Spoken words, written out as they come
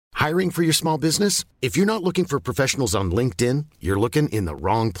Hiring for your small business? If you're not looking for professionals on LinkedIn, you're looking in the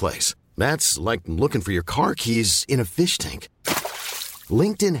wrong place. That's like looking for your car keys in a fish tank.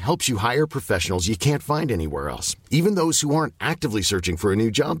 LinkedIn helps you hire professionals you can't find anywhere else, even those who aren't actively searching for a new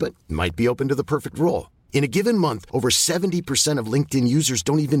job but might be open to the perfect role. In a given month, over 70% of LinkedIn users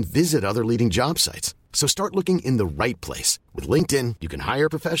don't even visit other leading job sites. So start looking in the right place. With LinkedIn, you can hire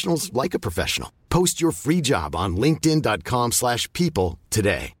professionals like a professional. Post your free job on linkedin.com/people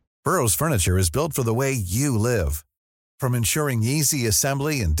today. Burrow's furniture is built for the way you live. From ensuring easy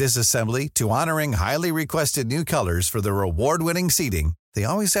assembly and disassembly to honoring highly requested new colors for their award-winning seating, they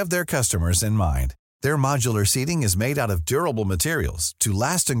always have their customers in mind. Their modular seating is made out of durable materials to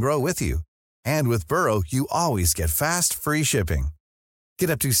last and grow with you. And with Burrow, you always get fast, free shipping.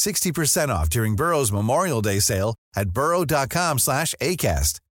 Get up to 60% off during Burrow's Memorial Day sale at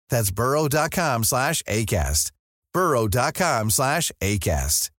burrow.com/ACAST. That's burrow.com/ACAST.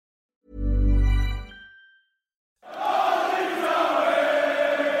 burrow.com/ACAST.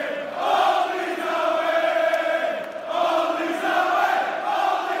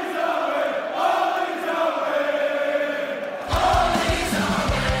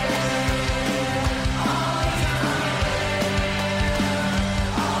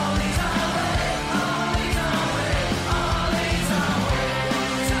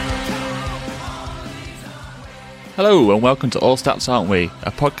 Hello and welcome to All Stats Aren't We,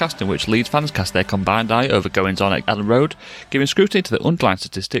 a podcast in which Leeds fans cast their combined eye over goings-on at Ellen Road, giving scrutiny to the underlying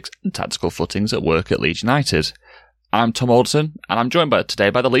statistics and tactical footings at work at Leeds United. I'm Tom Alderson, and I'm joined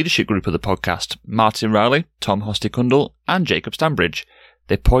today by the leadership group of the podcast, Martin Rowley, Tom Hosty-Cundall and Jacob Stanbridge.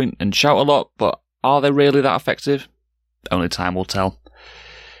 They point and shout a lot, but are they really that effective? Only time will tell.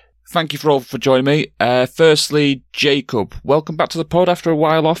 Thank you for joining me. Firstly, Jacob, welcome back to the pod after a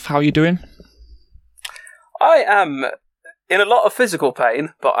while off. How are you doing? I am in a lot of physical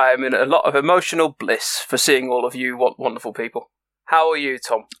pain, but I am in a lot of emotional bliss for seeing all of you wonderful people. How are you,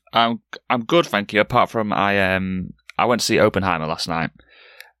 Tom? I'm good, thank you. Apart from I went to see Oppenheimer last night,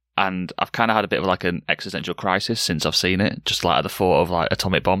 and I've kind of had a bit of like an existential crisis since I've seen it. Just like at the thought of like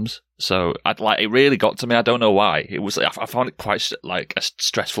atomic bombs. So it really got to me. I don't know why. It was I found it quite like a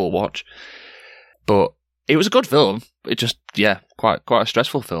stressful watch, but it was a good film. It just quite a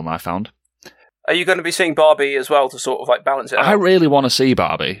stressful film I found. Are you going to be seeing Barbie as well to sort of like balance it out? I really want to see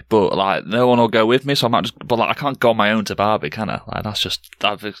Barbie, but like no one will go with me, so I might just. But like I can't go on my own to Barbie, can I? Like that's just.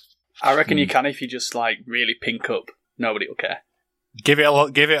 I reckon you can if you just like really pink up. Nobody will care. Give it a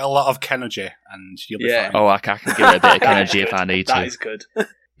lot of Kenergy, and you'll be fine. Oh, I can give it a bit of Kenergy if I need to. That is good.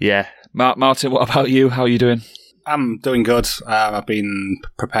 Yeah, Martin, what about you? How are you doing? I'm doing good. I've been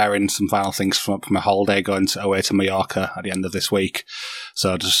preparing some final things for my holiday, going away to Mallorca at the end of this week.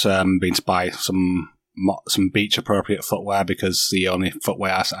 So just been to buy some beach appropriate footwear, because the only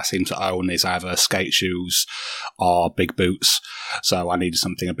footwear I seem to own is either skate shoes or big boots. So I needed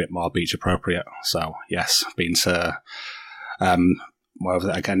something a bit more beach appropriate. So yes, been to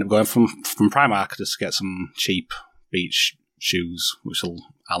again going from Primark just to get some cheap beach shoes, which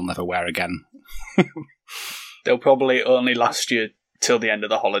I'll never wear again. They'll probably only last you till the end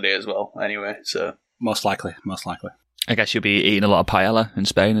of the holiday as well, anyway, so... Most likely. I guess you'll be eating a lot of paella in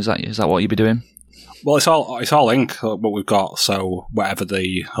Spain, is that what you'll be doing? Well, it's all in what we've got, so whatever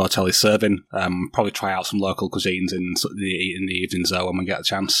the hotel is serving, probably try out some local cuisines in the evenings though when we get a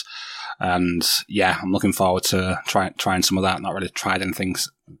chance. And yeah, I'm looking forward to trying some of that. Not really tried anything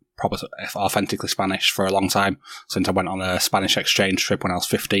proper authentically Spanish for a long time, since I went on a Spanish exchange trip when I was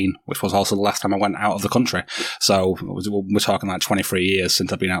 15, which was also the last time I went out of the country. So we're talking like 23 years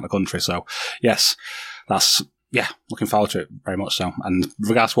since I've been out of the country. So yes, looking forward to it very much so. And with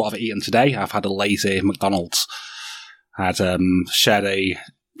regards to what I've eaten today, I've had a lazy McDonald's. I had shared a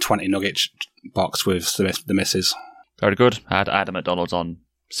 20 nugget box with the missus. Very good. I had a McDonald's on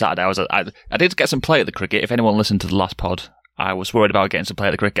Saturday. I did get some play at the cricket. If anyone listened to the last pod, I was worried about getting some play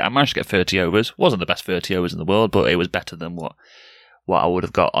at the cricket. I managed to get 30 overs. Wasn't the best 30 overs in the world, but it was better than what I would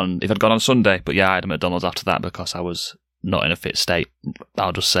have got on if I'd gone on Sunday. But yeah, I had a McDonald's after that because I was not in a fit state,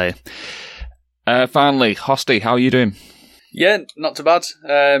 I'll just say. Finally, Hosty, how are you doing? Yeah, not too bad.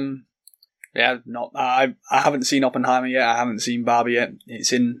 I haven't seen Oppenheimer yet. I haven't seen Barbie yet.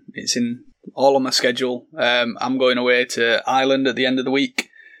 It's in all on my schedule. I'm going away to Ireland at the end of the week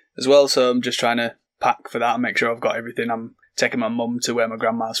as well, so I'm just trying to pack for that and make sure I've got everything. I'm taking my mum to where my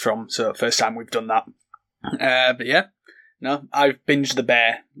grandma's from, so first time we've done that. But yeah, no, I've binged The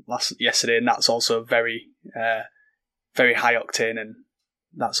Bear yesterday, and that's also very, very high octane and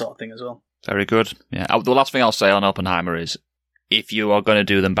that sort of thing as well. Very good. Yeah. The last thing I'll say on Oppenheimer is, if you are going to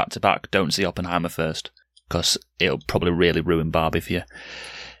do them back to back, don't see Oppenheimer first, because it'll probably really ruin Barbie for you.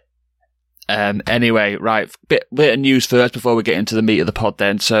 Anyway, right, bit of news first before we get into the meat of the pod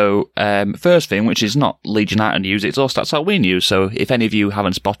then. So, first thing, which is not Leeds United news, it's all Stats Out We news. So if any of you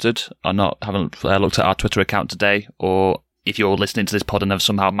haven't spotted or haven't looked at our Twitter account today, or if you're listening to this pod and have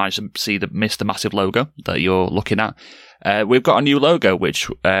somehow managed to miss the massive logo that you're looking at, we've got a new logo, which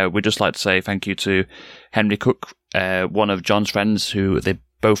we'd just like to say thank you to Henry Cook, one of John's friends who they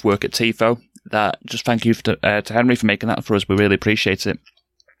both work at TIFO. Just thank you to Henry for making that for us. We really appreciate it.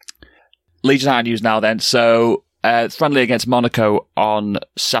 Leeds United news now then. So, friendly against Monaco on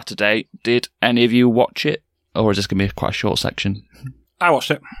Saturday. Did any of you watch it? Or is this going to be quite a short section? I watched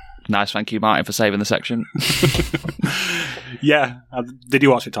it. Nice, thank you, Martin, for saving the section. Yeah. Did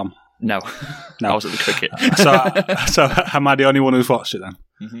you watch it, Tom? No. I was at the cricket. So am I the only one who's watched it then?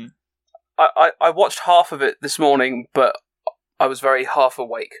 Mm-hmm. I watched half of it this morning, but I was very half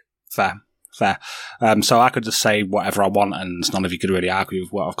awake. Fair. So I could just say whatever I want and none of you could really argue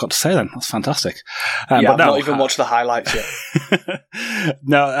with what I've got to say then. That's fantastic. I've not even watched the highlights yet.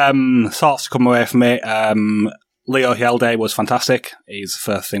 No, thoughts to come away from it. Leo Hjelde was fantastic. He's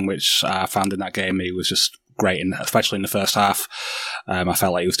the first thing which I found in that game. He was just great, especially in the first half. I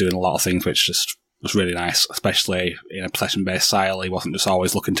felt like he was doing a lot of things which just was really nice, especially in a possession-based style. He wasn't just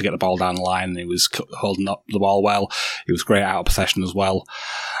always looking to get the ball down the line. He was holding up the ball well. He was great out of possession as well.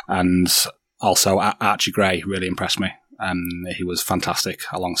 And also, Archie Gray really impressed me. He was fantastic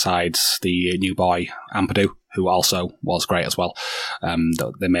alongside the new boy, Ampadu, who also was great as well.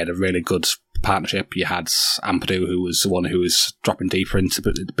 They made a really good partnership. You had Ampadu, who was the one who was dropping deeper into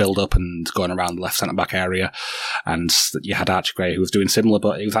the build-up and going around the left centre-back area. And you had Archie Gray, who was doing similar,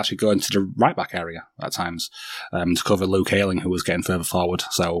 but he was actually going to the right-back area at times to cover Luke Ayling, who was getting further forward.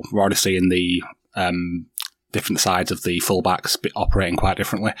 So we're already seeing the different sides of the full-backs operating quite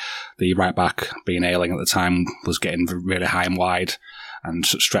differently. The right-back, being Ayling at the time, was getting really high and wide and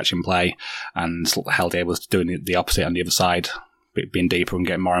stretching play, and Hjelde was doing the opposite on the other side, being deeper and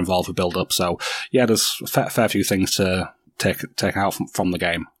getting more involved with build-up. So, yeah, there's a fair few things to take out from the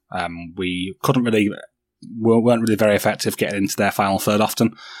game. We weren't really very effective getting into their final third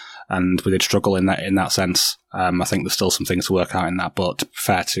often, and we did struggle in that sense. I think there's still some things to work out in that, but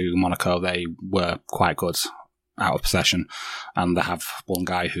fair to Monaco, they were quite good out of possession, and they have one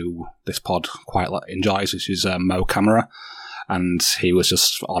guy who this pod quite enjoys, which is Mo Camara, and he was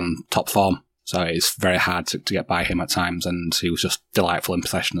just on top form. So it's very hard to get by him at times, and he was just delightful in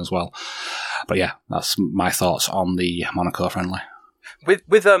possession as well. But yeah, that's my thoughts on the Monaco friendly. With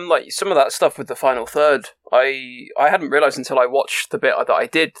like some of that stuff with the final third, I hadn't realised until I watched the bit that I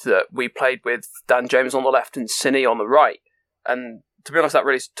did that we played with Dan James on the left and Cine on the right. And to be honest, that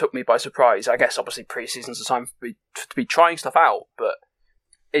really took me by surprise. I guess obviously pre-season's the time to be trying stuff out, but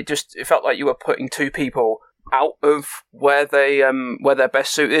it felt like you were putting two people out of where they're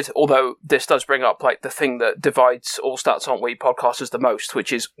best suited. Although this does bring up like the thing that divides all Stats Aren't We podcasters the most,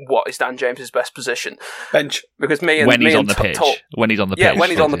 which is what is Dan James's best position? Bench. Because when he's on the pitch.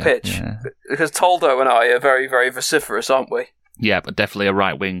 Because Toldo and I are very, very vociferous, aren't we? Yeah, but definitely a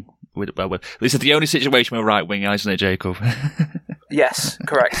right wing. This is the only situation with right wing, isn't it, Jacob? Yes,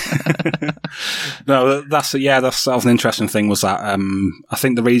 correct. No, that was an interesting thing. Was that I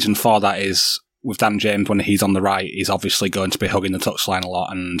think the reason for that is, with Dan James, when he's on the right, he's obviously going to be hugging the touchline a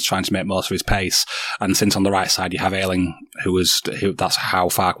lot and trying to make most of his pace. And since on the right side you have Ayling, who that's how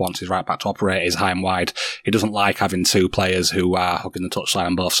Farke wants his right back to operate, is high and wide. He doesn't like having two players who are hugging the touchline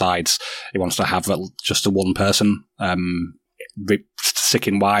on both sides. He wants to have just a one person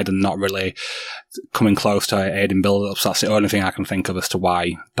sticking wide and not really coming close to aiding build-ups. That's the only thing I can think of as to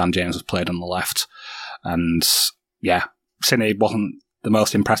why Dan James was played on the left. And yeah, Cine wasn't the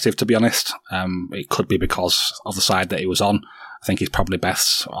most impressive, to be honest. It could be because of the side that he was on. I think he's probably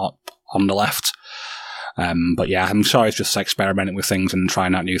best on the left. But yeah, I'm sure he's just experimenting with things and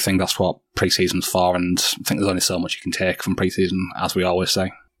trying out new things. That's what pre-season's for, and I think there's only so much you can take from pre-season, as we always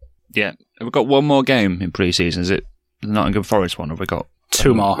say. Yeah. We've got one more game in pre-season. Is it the Nottingham Forest one, or have we got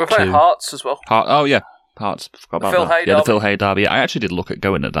two more? We're playing Hearts as well. Oh, yeah. Hearts. Forgot about Phil that. Hay Yeah, derby. the Phil Hay derby. I actually did look at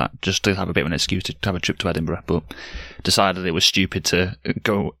going at that just to have a bit of an excuse to have a trip to Edinburgh, but decided it was stupid to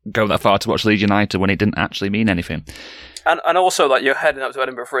go that far to watch Leeds United when it didn't actually mean anything. And also, like, you're heading up to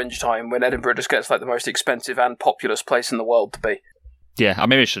Edinburgh Fringe time when Edinburgh just gets like the most expensive and populous place in the world to be. Yeah, I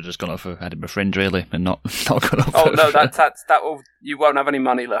maybe should have just gone up for Edinburgh Fringe, really, and not gone up. Oh no, that will, you won't have any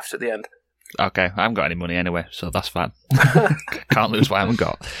money left at the end. Okay, I haven't got any money anyway, so that's fine. Can't lose what I haven't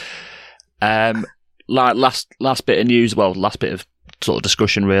got. Last bit of news, last bit of sort of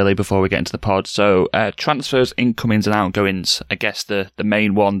discussion really before we get into the pod. So transfers, incomings and outgoings. I guess the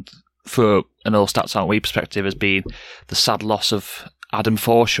main one for an All Stats Aren't We perspective has been the sad loss of Adam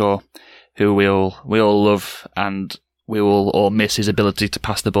Forshaw. who we all love, and we will all miss his ability to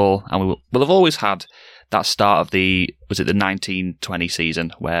pass the ball, and we'll have always had that start of the 1920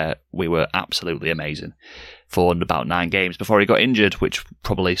 season where we were absolutely amazing for about 9 games before he got injured, which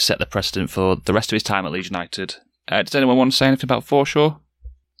probably set the precedent for the rest of his time at Leeds United. Does anyone want to say anything about Forshaw?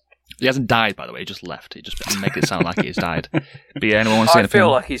 He hasn't died, by the way. He just left. He just make it sound like he's died. But yeah, anyone want to say anything? I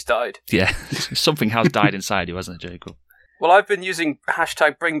feel like he's died. Yeah, something has died inside you, hasn't it, Jacob? Well, I've been using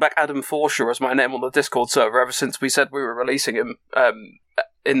hashtag #BringBackAdamForshaw as my name on the Discord server ever since we said we were releasing him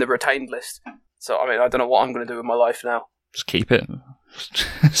in the retained list. So, I mean, I don't know what I'm going to do with my life now. Just keep it.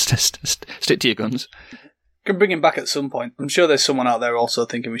 Stick to your guns. Can bring him back at some point. I'm sure there's someone out there also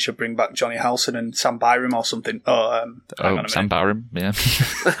thinking we should bring back Johnny Howson and Sam Byram or something. Sam Byram, yeah.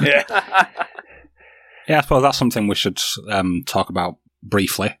 Yeah. Yeah, I suppose that's something we should talk about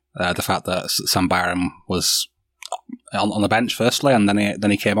briefly. The fact that Sam Byram was on the bench firstly, and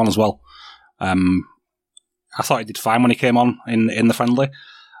then he came on as well. I thought he did fine when he came on in the friendly.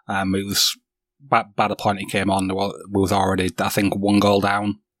 It was by the point he came on, we was already, I think, 1 goal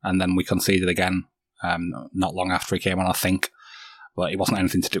down, and then we conceded again not long after he came on, I think. But it wasn't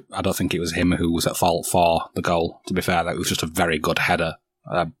anything to do. I don't think it was him who was at fault for the goal. To be fair, that was just a very good header.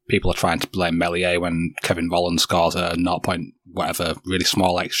 People are trying to blame Meslier when Kevin Volland scores a 0. Whatever really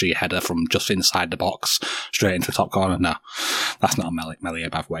small XG header from just inside the box straight into the top corner. No, that's not a Meslier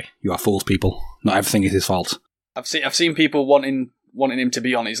bad way. You are fools, people. Not everything is his fault. I've seen people wanting him to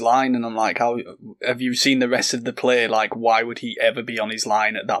be on his line, and I'm like, how have you seen the rest of the play? Like, why would he ever be on his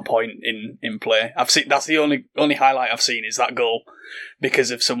line at that point in play? That's the only highlight I've seen is that goal, because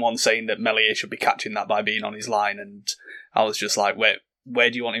of someone saying that Meslier should be catching that by being on his line, and I was just like, where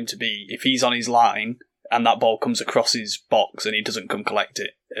do you want him to be? If he's on his line and that ball comes across his box and he doesn't come collect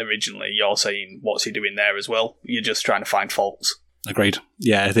it originally, you're saying, what's he doing there as well? You're just trying to find faults. Agreed.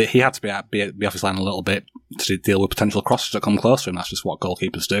 Yeah, he had to be off his line a little bit to deal with potential crosses that come close to him. That's just what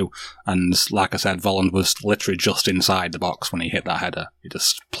goalkeepers do. And like I said, Volland was literally just inside the box when he hit that header. He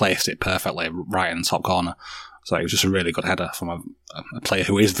just placed it perfectly right in the top corner. So it was just a really good header from a player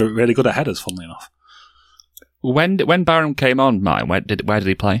who is really good at headers, funnily enough. When Byram came on, Martin, where did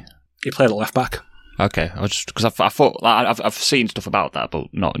he play? He played at left back. Okay, because I thought I've seen stuff about that, but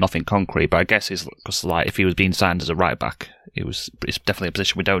nothing concrete. But I guess it's because if he was being signed as a right back, it's definitely a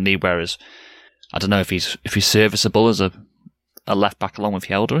position we don't need. Whereas I don't know if he's serviceable as a left back along with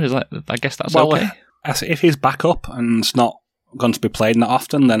Helder. I guess that's okay. If he's back up and not going to be played that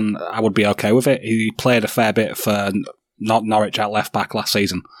often, then I would be okay with it. He played a fair bit for Norwich at left back last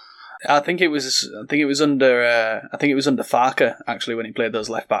season. I think it was under Farke actually when he played those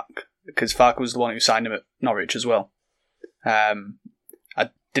left back, because Farke was the one who signed him at Norwich as well. I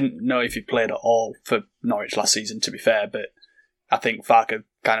didn't know if he played at all for Norwich last season, to be fair, but I think Farke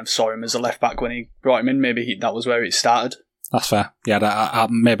kind of saw him as a left back when he brought him in. Maybe that was where it started. That's fair. Yeah,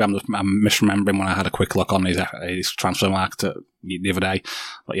 maybe I'm misremembering when I had a quick look on his transfer market the other day.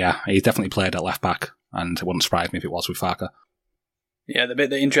 But yeah, he's definitely played at left back, and it wouldn't surprise me if it was with Farke. Yeah, the bit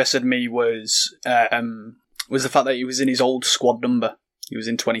that interested me was the fact that he was in his old squad number. He was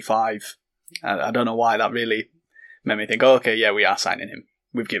in 25. I don't know why that really made me think, okay, yeah, we are signing him.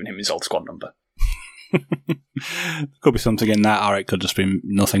 We've given him his old squad number. Could be something in that, or it could just be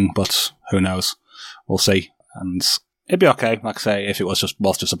nothing, but who knows? We'll see. And it'd be okay, like I say, if it was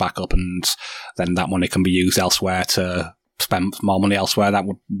just a backup, and then that money can be used elsewhere to spend more money elsewhere. That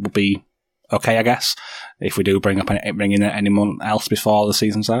would be okay, I guess, if we do bring in anyone else before the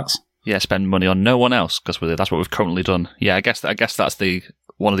season starts. Yeah, spend money on no one else, because that's what we've currently done. Yeah, I guess that's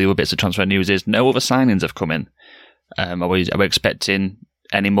one of the other bits of transfer news is no other signings have come in. Are we expecting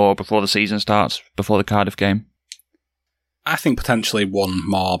any more before the season starts, before the Cardiff game? I think potentially one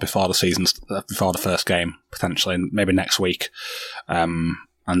more before the first game, potentially, maybe next week, and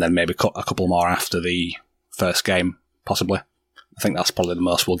then maybe a couple more after the first game, possibly. I think that's probably the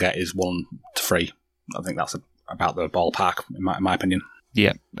most we'll get is 1 to 3. I think that's about the ballpark, in my opinion.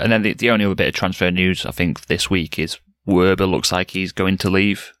 Yeah, and then the only other bit of transfer news I think this week is Werber looks like he's going to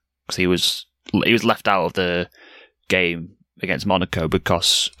leave, because he was left out of the game against Monaco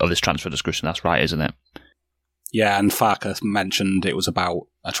because of this transfer discussion. That's right, isn't it? Yeah, and Farke mentioned it was about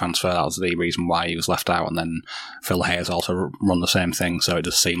a transfer. That was the reason why he was left out, and then Phil Hayes also run the same thing. So it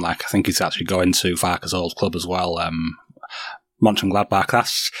does seem like I think he's actually going to Farke's old club as well, Mönchengladbach.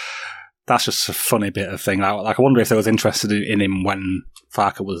 That's just a funny bit of thing. I wonder if they was interested in him when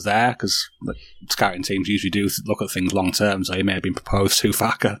Farke was there, because the scouting teams usually do look at things long term, so he may have been proposed to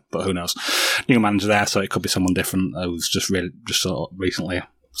Farke, but who knows? New manager there, so it could be someone different who's just sort of recently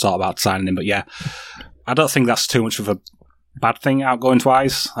thought about signing him. But yeah, I don't think that's too much of bad thing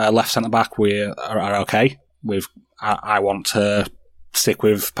outgoings-wise. Left centre-back, we are okay. I want to stick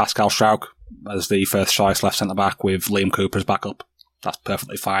with Pascal Struijk as the first choice left centre-back with Liam Cooper as backup. That's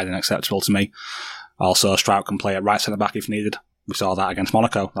perfectly fine and acceptable to me. Also, Struijk can play at right centre-back if needed. We saw that against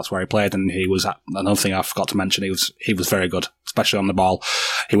Monaco. That's where he played, and he was, another thing I forgot to mention, he was very good, especially on the ball.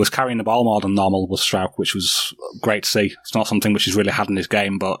 He was carrying the ball more than normal with Struijk, which was great to see. It's not something which he's really had in his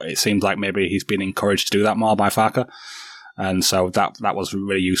game, but it seems like maybe he's been encouraged to do that more by Farke. And so that was a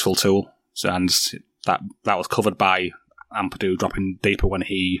really useful tool. And that was covered by Ampadu dropping deeper when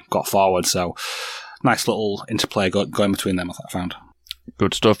he got forward. So nice little interplay going between them, I found.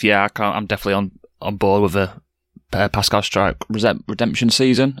 Good stuff. Yeah, I'm definitely on board with the Pascal Struijk redemption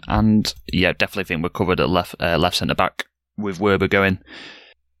season, and yeah, definitely think we're covered at left centre back with Wöber going.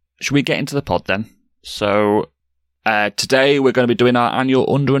 Should we get into the pod then? So today we're going to be doing our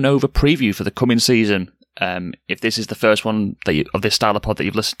annual under and over preview for the coming season. If this is the first one of this style of pod that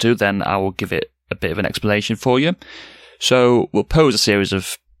you've listened to, then I will give it a bit of an explanation for you. So we'll pose a series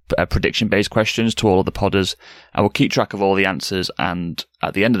of prediction-based questions to all of the podders, and we'll keep track of all the answers, and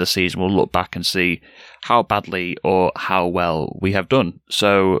at the end of the season we'll look back and see how badly or how well we have done.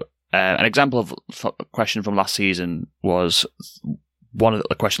 So an example of a question from last season was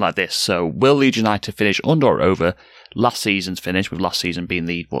a question like this. So will Leeds United finish under or over last season's finish, with last season being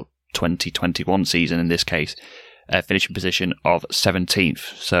the 2021 season in this case, finishing position of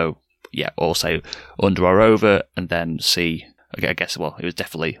 17th? So yeah, all say under or over, and then see. Okay, I guess, it was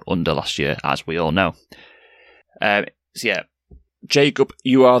definitely under last year, as we all know. So yeah, Jacob,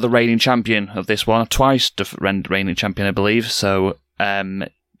 you are the reigning champion of this one. Twice reigning champion, I believe. So trying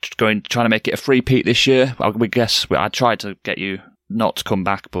to make it a three-peat this year. I tried to get you not to come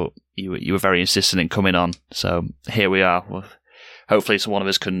back, but you were very insistent in coming on. So here we are. Well, hopefully one of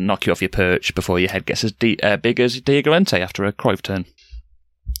us can knock you off your perch before your head gets as big as Diego Llorente after a Cruyff turn.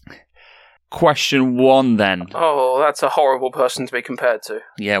 Question 1 then. Oh, that's a horrible person to be compared to.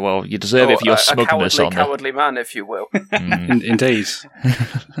 Yeah, well, you deserve it for your smugness on there. A cowardly man, if you will. Indeed.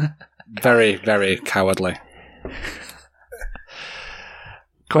 Very, very cowardly.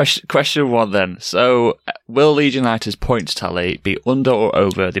 Question 1 then. So, will Leeds United's points tally be under or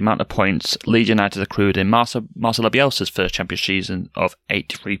over the amount of points Leeds United accrued in Marcelo Bielsa's first championship season of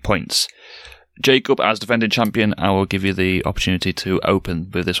 83 points? Jacob, as defending champion, I will give you the opportunity to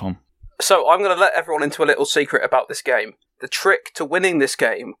open with this one. So I'm going to let everyone into a little secret about this game. The trick to winning this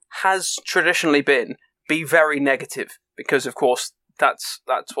game has traditionally been be very negative, because of course that's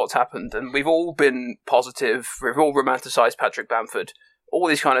what's happened, and we've all been positive. We've all romanticised Patrick Bamford, all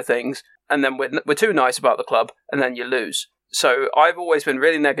these kind of things, and then we're too nice about the club, and then you lose. So I've always been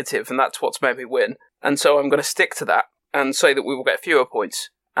really negative, and that's what's made me win. And so I'm going to stick to that and say that we will get fewer points.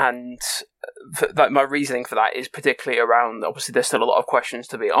 And my reasoning for that is particularly around, obviously there's still a lot of questions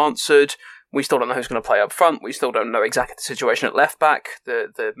to be answered. We still don't know who's going to play up front. We still don't know exactly the situation at left back,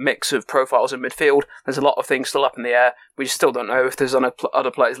 the mix of profiles in midfield. There's a lot of things still up in the air. We still don't know if there's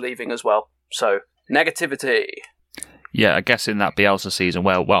other players leaving as well. So, negativity. Yeah, I guess in that Bielsa season,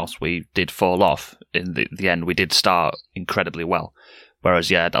 whilst we did fall off, in the end we did start incredibly well.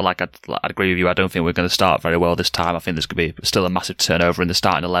 Whereas, yeah, I'd agree with you. I don't think we're going to start very well this time. I think there's going to be still a massive turnover in the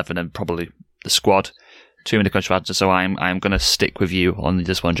starting 11 and probably the squad. Too many questions. So I'm going to stick with you on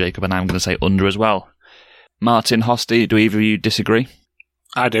this one, Jacob, and I'm going to say under as well. Martin, Hosty, do either of you disagree?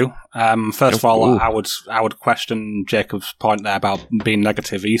 I do. First of all, I would question Jacob's point there about being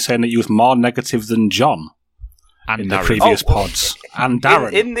negative. Are you saying that you was more negative than John and in Darren. the previous pods? And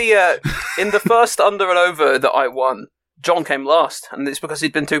Darren. In the first under and over that I won, John came last, and it's because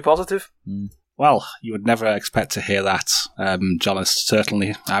he'd been too positive. Well, you would never expect to hear that. John has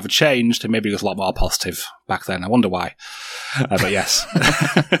certainly either changed, and maybe he was a lot more positive back then. I wonder why. But yes.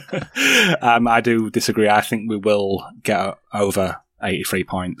 I do disagree. I think we will get over 83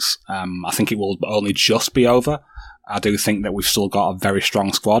 points. I think it will only just be over. I do think that we've still got a very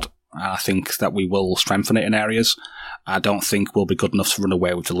strong squad. I think that we will strengthen it in areas. I don't think we'll be good enough to run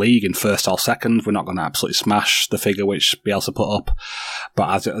away with the league in first or second. We're not going to absolutely smash the figure which Bielsa put up.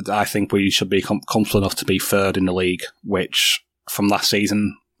 But I think we should be comfortable enough to be third in the league, which from last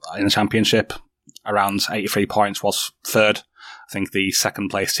season in the Championship, around 83 points was third. I think the second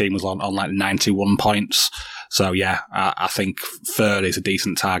place team was on like 91 points. So yeah, I think third is a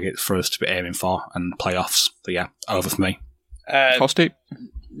decent target for us to be aiming for and playoffs. So yeah, over for me. Hosty?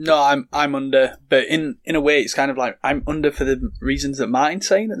 No, I'm under, but in a way, it's kind of like I'm under for the reasons that Martin's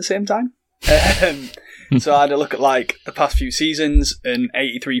saying at the same time. So I had a look at like the past few seasons, and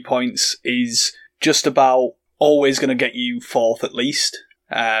 83 points is just about always going to get you fourth at least,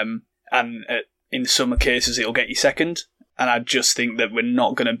 and in some cases it'll get you second. and I just think that we're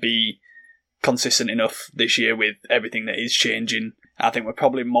not going to be consistent enough this year with everything that is changing. I think we're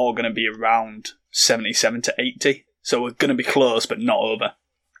probably more going to be around 77 to 80. So we're going to be close, but not over.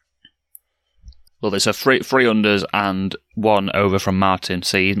 Well, there's a three unders and 1 over from Martin.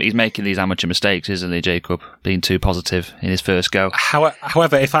 See, he's making these amateur mistakes, isn't he, Jacob? Being too positive in his first go.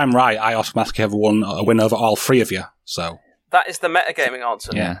 However, if I'm right, I automatically have a win over all 3 of you. So that is the metagaming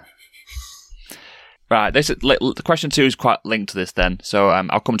answer. Yeah. Right, the question 2 is quite linked to this then. So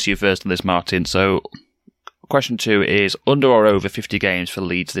I'll come to you first on this, Martin. So question 2 is under or over 50 games for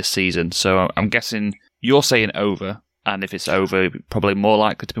Leeds this season. So I'm guessing you're saying over. And if it's over, probably more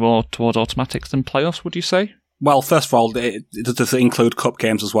likely to be more towards automatics than playoffs, would you say? Well, first of all, does it include cup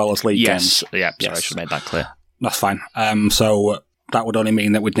games as well as league games? Yeah, sorry, I should have made that clear. That's fine. So that would only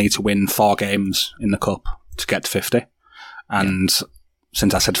mean that we'd need to win 4 games in the cup to get to 50. And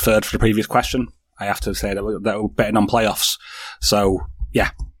since I said third for the previous question, I have to say that we're betting on playoffs. So, yeah,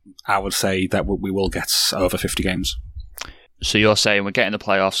 I would say that we will get over 50 games. So you're saying we're getting the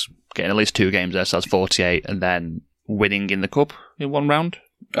playoffs, getting at least 2 games there, so that's 48, and then winning in the cup in 1 round?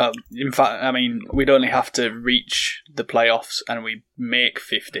 In fact, I mean, we'd only have to reach the playoffs and we make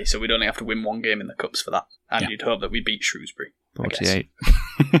 50, so we'd only have to win 1 game in the cups for that. And you'd hope that we beat Shrewsbury. 48.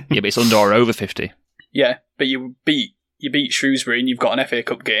 Yeah, but it's under or over 50. Yeah, but you beat Shrewsbury and you've got an FA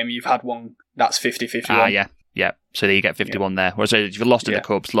Cup game, you've had one, that's 50-51. Yeah. So you get 51 there. Whereas if you've lost in the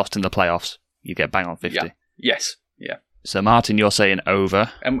cups, lost in the playoffs, you get bang on 50. Yeah. Yes, yeah. So Martin, you're saying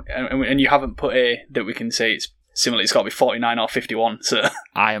over. And you haven't put that we can say it's similar, it's got to be 49 or 51. So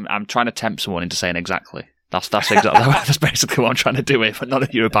I'm trying to tempt someone into saying exactly. That's basically what I'm trying to do here, but none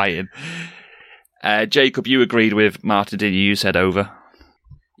of you are biting. Jacob, you agreed with Martin, didn't you? You said over.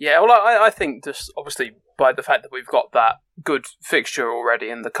 Yeah, well, I think just obviously by the fact that we've got that good fixture already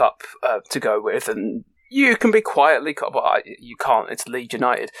in the cup to go with, and you can be quietly, well, you can't, it's Leeds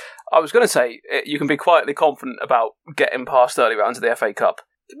United. I was going to say you can be quietly confident about getting past early rounds of the FA Cup.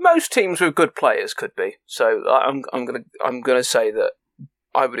 Most teams with good players could be. So I'm gonna say that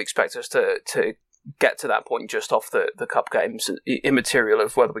I would expect us to get to that point just off the cup games, immaterial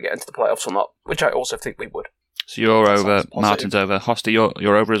of whether we get into the playoffs or not, which I also think we would. So you're over, Martin's over. Hosty,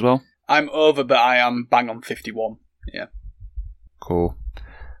 you're over as well? I'm over, but I am bang on 51. Yeah. Cool.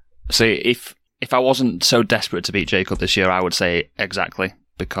 See, if I wasn't so desperate to beat Jacob this year, I would say exactly,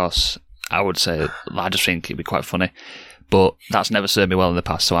 because I would say I just think it'd be quite funny. But that's never served me well in the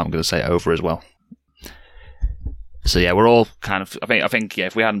past, so I'm going to say over as well. So yeah, we're all kind of. I think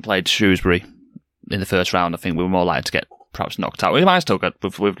if we hadn't played Shrewsbury in the first round, I think we were more likely to get perhaps knocked out. We might still get.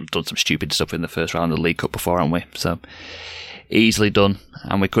 We've done some stupid stuff in the first round of the League Cup before, haven't we? So easily done,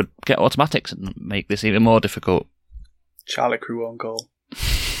 and we could get automatics and make this even more difficult. Charlie Crew on goal.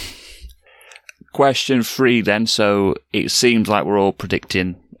 Question 3 then. So it seems like we're all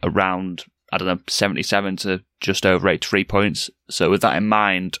predicting around, 77 to just over 83 points. So with that in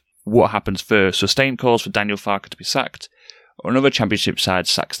mind, what happens first? Sustained calls for Daniel Farke to be sacked, or another Championship side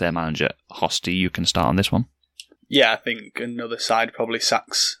sacks their manager. Hosty, you can start on this one. Yeah, I think another side probably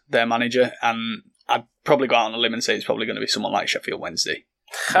sacks their manager, and I'd probably go out on a limb and say it's probably going to be someone like Sheffield Wednesday.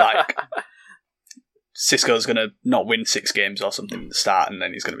 Like, Xisco's going to not win 6 games or something at the start, and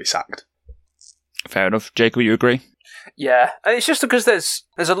then he's going to be sacked. Fair enough. Jacob, you agree? Yeah, and it's just because there's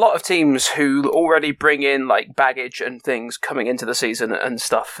a lot of teams who already bring in like baggage and things coming into the season and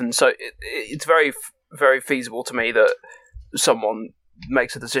stuff, and so it's very, very feasible to me that someone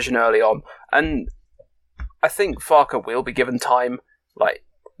makes a decision early on, and I think Farke will be given time. Like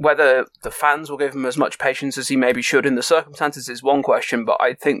whether the fans will give him as much patience as he maybe should in the circumstances is one question, but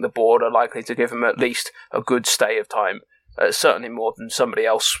I think the board are likely to give him at least a good stay of time, certainly more than somebody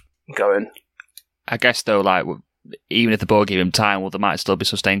else going. I guess though, like, even if the board gave him time, well, there might still be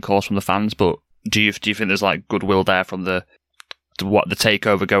sustained calls from the fans. But do you think there's like goodwill there from the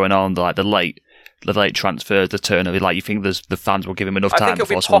takeover going on, the late transfers, the turnover? Like, you think the fans will give him enough time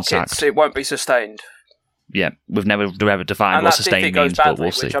before someone's sacked? It won't be sustained. Yeah, we've never defined what sustained means, badly, but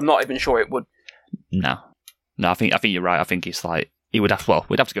we'll see. Which I'm not even sure it would. No, I think you're right. I think it's like we'd have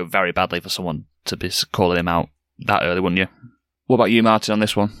to go very badly for someone to be calling him out that early, wouldn't you? What about you, Martin, on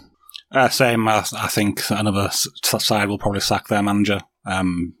this one? Same. I think another side will probably sack their manager. I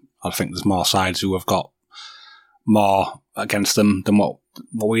think there's more sides who have got more against them than what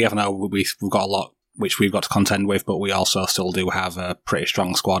we ever know. We've got a lot which we've got to contend with, but we also still do have a pretty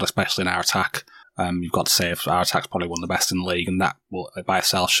strong squad, especially in our attack. You've got to say our attack's probably one of the best in the league, and that will, by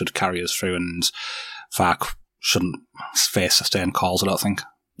itself should carry us through, and Farke shouldn't face sustained calls, I don't think.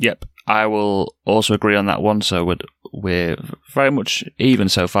 Yep, I will also agree on that one, so we're very much even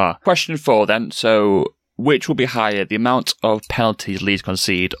so far. Question 4 then, so which will be higher, the amount of penalties Leeds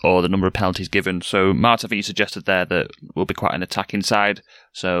concede or the number of penalties given? So, Martin, I think you suggested there that we'll be quite an attacking side.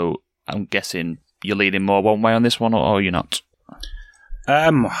 So, I'm guessing you're leaning more one way on this one, or you're not?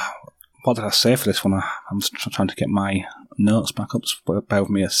 What did I say for this one? I'm just trying to get my notes back up. Just bear with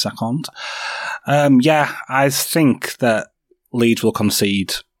me a second. Yeah, I think that Leeds will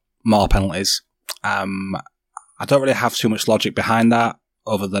concede more penalties. I don't really have too much logic behind that,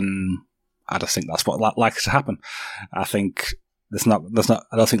 other than I just think that's what likely to happen. I think I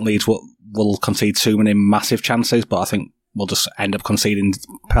don't think Leeds will concede too many massive chances, but I think we'll just end up conceding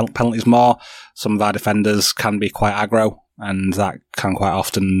penalties more. Some of our defenders can be quite aggro, and that can quite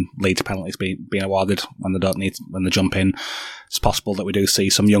often lead to penalties being awarded when they jump in. It's possible that we do see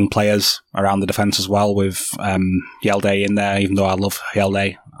some young players around the defence as well, with Yelde in there. Even though I love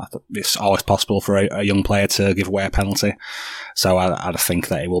Yelde, it's always possible for a young player to give away a penalty. So I think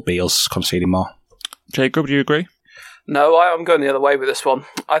that it will be us conceding more. Jacob, do you agree? No, I'm going the other way with this one.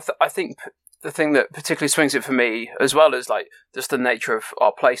 I think the thing that particularly swings it for me, as well as like just the nature of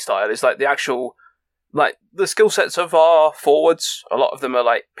our play style, is like the actual, like the skill sets of our forwards. A lot of them are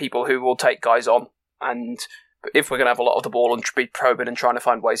like people who will take guys on, and if we're going to have a lot of the ball and be probing and trying to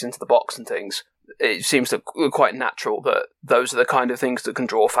find ways into the box and things, it seems to quite natural that those are the kind of things that can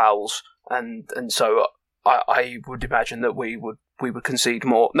draw fouls, and so I would imagine that we would concede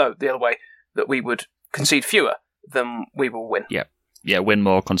more. No, the other way, that we would concede fewer than we will win. Yeah, win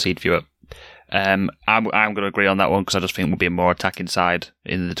more, concede fewer. I'm going to agree on that one, because I just think we'll be a more attacking side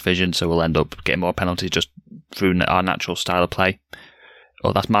in the division, so we'll end up getting more penalties just through our natural style of play.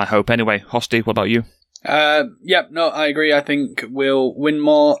 Oh, that's my hope anyway. Hosty, what about you? I agree. I think we'll win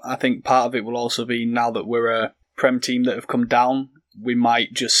more. I think part of it will also be, now that we're a Prem team that have come down, we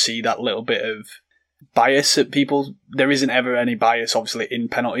might just see that little bit of bias at people. There isn't ever any bias, obviously, in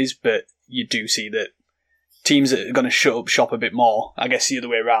penalties, but you do see that teams that are going to shut up shop a bit more. I guess the other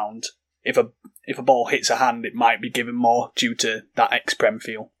way around. If a ball hits a hand, it might be given more due to that ex-Prem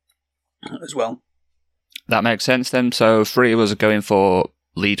feel as well. That makes sense then. So 3 of us are going for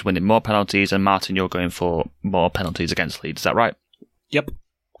Leeds winning more penalties, and Martin, you're going for more penalties against Leeds. Is that right? Yep.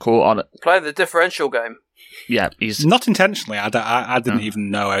 Cool. On it. Play the differential game. Yeah, he's not intentionally. I didn't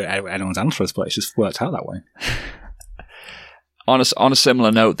even know anyone's answer was, but it's just worked out that way. On a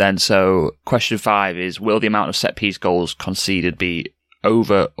similar note then, so question 5 is, will the amount of set-piece goals conceded be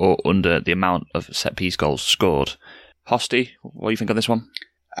over or under the amount of set-piece goals scored? Hosty, what do you think on this one?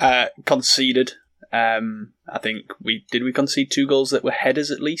 Conceded. I think we concede 2 goals that were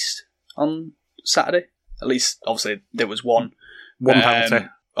headers at least on Saturday. At least, obviously, there was one. One penalty.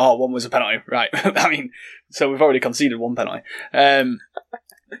 One was a penalty, right. I mean, so we've already conceded 1 penalty.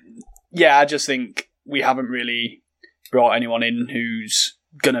 Yeah, I just think we haven't really brought anyone in who's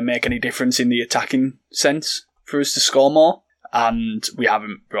going to make any difference in the attacking sense for us to score more. And we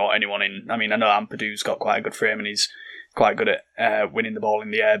haven't brought anyone in. I mean, I know Ampadu's got quite a good frame and he's quite good at winning the ball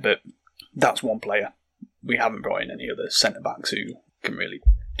in the air, but that's one player. We haven't brought in any other centre-backs who can really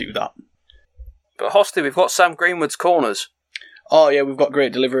do that. But Hosty, we've got Sam Greenwood's corners. Oh, yeah, we've got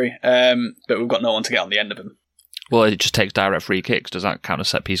great delivery, but we've got no one to get on the end of him. Well, it just takes direct free kicks. Does that count as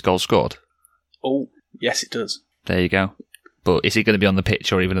set-piece goals scored? Oh, yes, it does. There you go. But is he going to be on the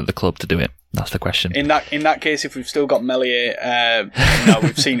pitch or even at the club to do it? That's the question. In that case, if we've still got Meslier, no,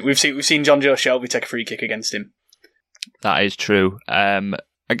 we've seen John Joe Shelby take a free kick against him. That is true.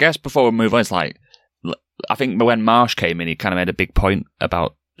 I guess before we move on, it's like, I think when Marsh came in, he kind of made a big point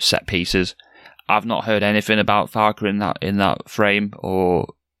about set pieces. I've not heard anything about Farke in that frame,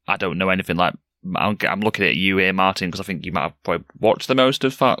 or I don't know anything. Like, I'm looking at you here, Martin, because I think you might have probably watched the most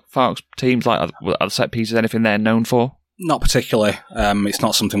of Farke's teams. Like, are the set pieces anything they're known for? Not particularly. It's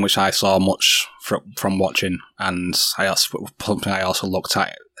not something which I saw much from watching, and something I also looked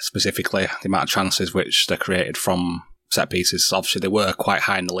at specifically, the amount of chances which they created from set pieces. Obviously, they were quite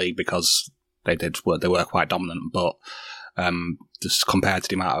high in the league because they were quite dominant, but just compared to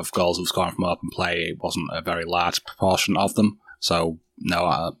the amount of goals we were scoring from open play, it wasn't a very large proportion of them. So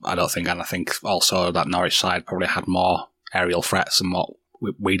no, I don't think, and I think also that Norwich side probably had more aerial threats than what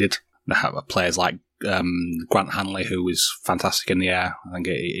we did. They have players like Grant Hanley, who was fantastic in the air. I think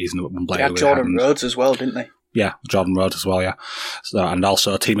he's one player. They had Jordan Rhodes as well, didn't they? Yeah, Jordan Rhodes as well, yeah. So, and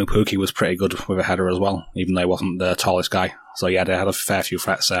also Timu Pukki was pretty good with a header as well, even though he wasn't the tallest guy. So yeah, they had a fair few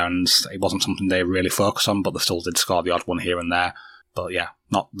threats there, and it wasn't something they really focused on, but they still did score the odd one here and there. But yeah,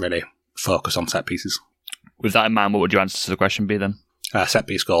 not really focused on set pieces. With that in mind, what would your answer to the question be then? Set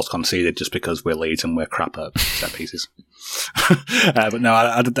piece goals conceded just because we're Leeds and we're crap at set pieces. But no,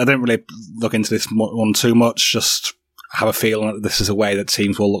 I didn't really look into this one too much. Just have a feeling that this is a way that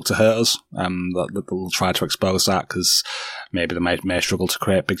teams will look to hurt us. That they'll try to expose that because maybe they may struggle to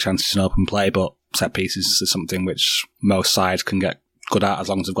create big chances in open play, but set pieces is something which most sides can get good at as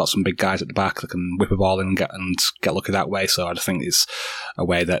long as they've got some big guys at the back that can whip a ball in and get lucky that way. So I just think it's a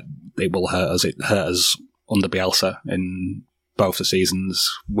way that it will hurt us. It hurt us under Bielsa in both the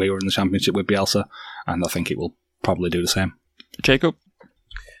seasons we were in the Championship with Bielsa, and I think it will probably do the same. Jacob?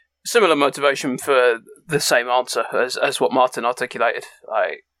 Similar motivation for the same answer as what Martin articulated.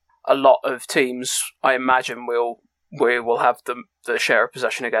 A lot of teams, I imagine, will have the share of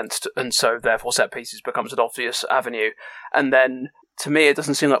possession against, and so therefore set pieces becomes an obvious avenue. And then, to me, it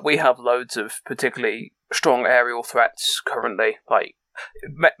doesn't seem like we have loads of particularly strong aerial threats currently. Like,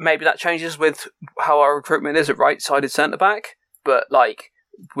 maybe that changes with how our recruitment is at right-sided centre-back, but like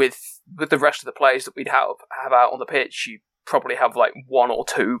with the rest of the players that we'd have out on the pitch, you probably have like one or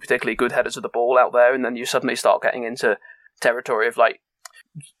two particularly good headers of the ball out there, and then you suddenly start getting into territory of like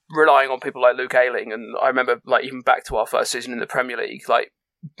relying on people like Luke Ayling. And I remember, like, even back to our first season in the Premier League, like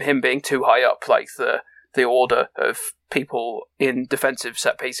him being too high up, like the order of people in defensive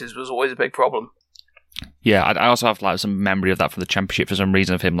set pieces was always a big problem. Yeah, I also have like some memory of that from the Championship for some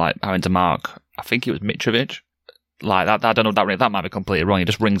reason, of him like having to mark, I think it was Mitrovic. Like that, I don't know, that might be completely wrong. It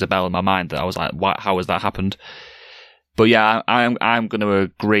just rings a bell in my mind that I was like, how has that happened? But yeah, I'm going to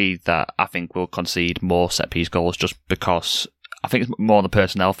agree that I think we'll concede more set piece goals just because I think it's more the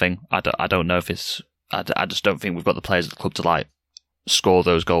personnel thing. I don't know if it's. I just don't think we've got the players at the club to like score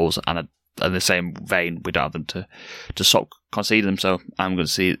those goals, and in the same vein, we don't have them to stop conceding them. So I'm going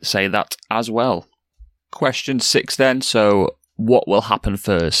to say that as well. Question 6 then. So what will happen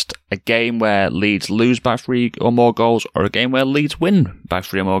first? A game where Leeds lose by 3 or more goals, or a game where Leeds win by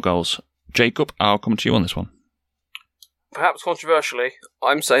 3 or more goals? Jacob, I'll come to you on this one. Perhaps controversially,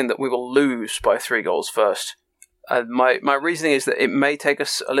 I'm saying that we will lose by 3 goals first. And my reasoning is that it may take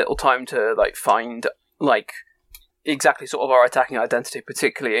us a little time to like find like exactly sort of our attacking identity,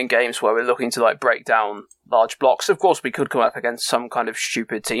 particularly in games where we're looking to like break down large blocks. Of course, we could come up against some kind of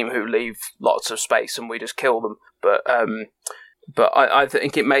stupid team who leave lots of space and we just kill them. But I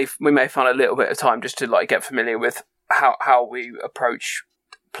think we may find a little bit of time just to like get familiar with how we approach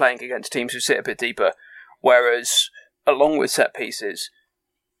playing against teams who sit a bit deeper. Whereas, along with set pieces,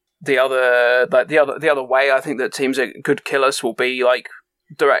 the other way I think that teams could kill us will be like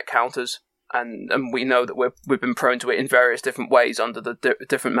direct counters, and we know that we've been prone to it in various different ways under the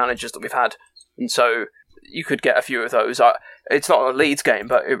different managers that we've had, and so you could get a few of those. It's not a Leeds game,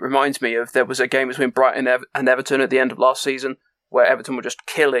 but it reminds me of there was a game between Brighton and Everton at the end of last season where Everton were just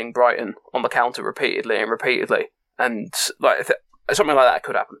killing Brighton on the counter repeatedly, and like something like that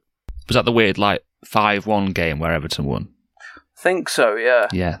could happen. Was that the weird like 5-1 game where Everton won? Think so, yeah.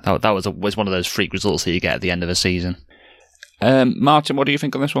 Yeah, that was one of those freak results that you get at the end of a season. Martin, what do you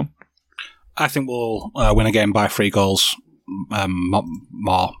think on this one? I think we'll win a game by 3 goals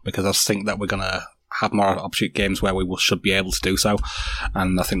more, because I think that we're going to have more opportunity games where we should be able to do so,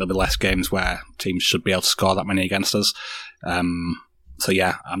 and I think there'll be less games where teams should be able to score that many against us. So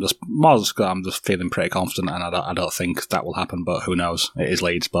yeah, I'm just feeling pretty confident, and I don't think that will happen, but who knows? It is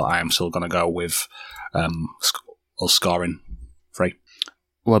Leeds, but I am still going to go with us scoring 3.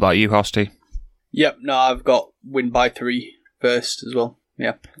 What about you, Hosty? Yep, no, I've got win by 3 first as well.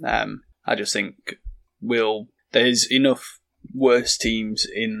 Yeah, I just think there's enough worse teams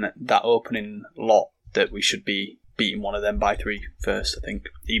in that opening lot that we should be beating one of them by 3 first, I think,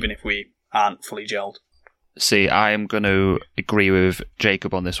 even if we aren't fully gelled. See, I am going to agree with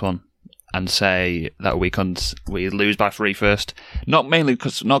Jacob on this one and say that we lose by 3 first. Not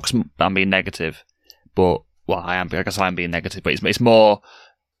because I'm being negative, but I guess I'm being negative. But it's more,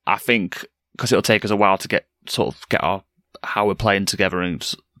 I think, because it'll take us a while to get how we're playing together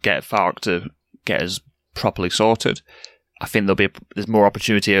and get Farke to get us properly sorted. I think there's more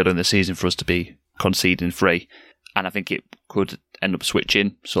opportunity earlier in the season for us to be conceding 3, and I think it could end up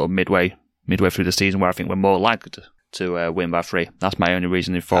switching sort of midway through the season, where I think we're more likely to win by 3. That's my only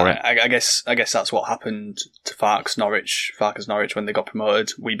reasoning for it. I guess that's what happened to Farke's Norwich when they got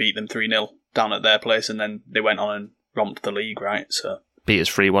promoted. We beat them 3-0 down at their place, and then they went on and romped the league, right? So beat us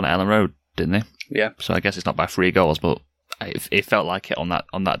 3-1 at Ellen Road, didn't they? Yeah. So I guess it's not by 3 goals, but it felt like it on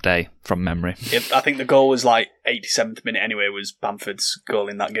that day from memory. I think the goal was like 87th minute anyway. Was Bamford's goal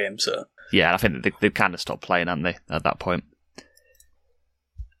in that game? So yeah, I think they've kind of stopped playing, haven't they, at that point?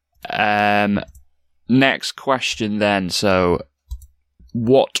 Next question then. So,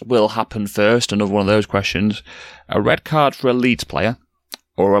 what will happen first? Another one of those questions. A red card for a Leeds player,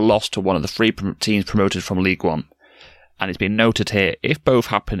 or a loss to one of the 3 teams promoted from League One? And it's been noted here, if both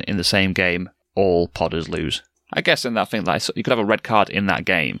happen in the same game, all podders lose. I guess in that thing, like, you could have a red card in that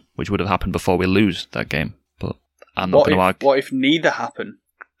game, which would have happened before we lose that game. But I'm not going to argue. What if neither happen?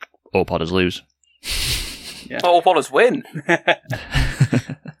 All Potters lose. Yeah. All Potters win.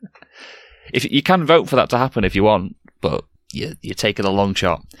 If you can vote for that to happen if you want, but you're taking a long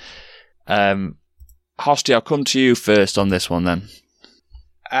shot. Hosty, I'll come to you first on this one then.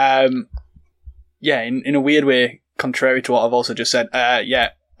 Yeah, in a weird way, contrary to what I've also just said, I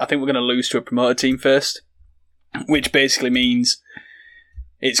think we're going to lose to a promoted team first, which basically means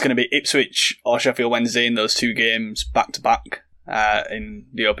it's going to be Ipswich or Sheffield Wednesday in those two games back-to-back in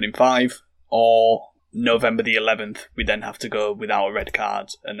the opening 5, or November the 11th, we then have to go without a red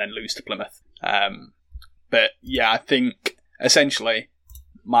card and then lose to Plymouth. But yeah, I think essentially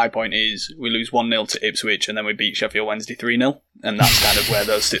my point is we lose 1-0 to Ipswich and then we beat Sheffield Wednesday 3-0, and that's kind of where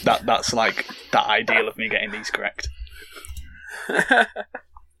those that's like that ideal of me getting these correct.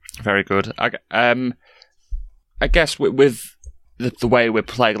 Very good. I guess with the way we're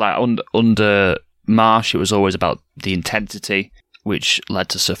playing, like under Marsh, it was always about the intensity, which led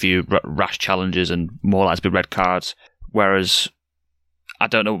to a few rash challenges and more likely to be red cards. Whereas, I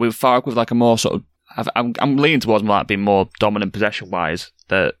don't know, with Farke, with like a more sort of, I'm leaning towards like being more dominant possession-wise.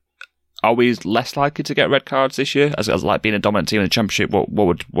 That are we less likely to get red cards this year as like being a dominant team in the Championship? What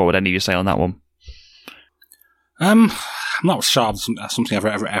would any of you say on that one? I'm not sure it's something I've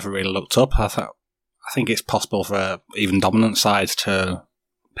ever really looked up. I think it's possible for even dominant sides to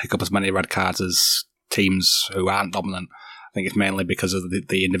pick up as many red cards as teams who aren't dominant. I think it's mainly because of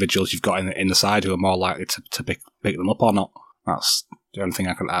the individuals you've got in the side who are more likely to pick them up or not. That's the only thing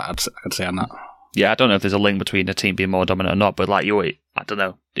I could say on that. Yeah, I don't know if there's a link between a team being more dominant or not, but like I don't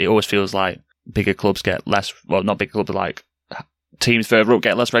know. It always feels like bigger clubs get less. Well, not bigger clubs, but like teams further up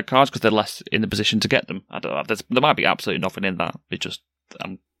get less red cards because they're less in the position to get them. I don't know. There might be absolutely nothing in that. It's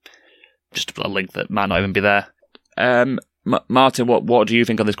just a link that might not even be there. Martin, what do you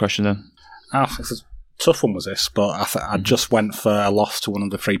think on this question then? It's a tough one was this, but I just went for a loss to one of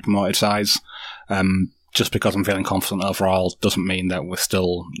the 3 promoted sides. Just because I'm feeling confident overall doesn't mean that we're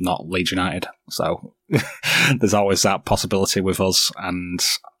still not Leeds United. So there's always that possibility with us. And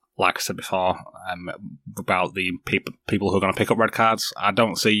like I said before, about the people who are going to pick up red cards, I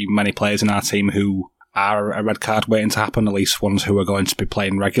don't see many players in our team who are a red card waiting to happen, at least ones who are going to be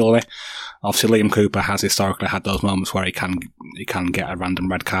playing regularly. Obviously, Liam Cooper has historically had those moments where he can get a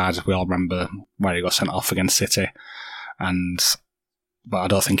random red card. We all remember where he got sent off against City. But I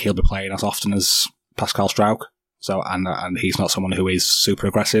don't think he'll be playing as often as Pascal Struijk. So, and he's not someone who is super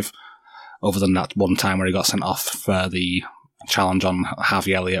aggressive, other than that one time where he got sent off for the challenge on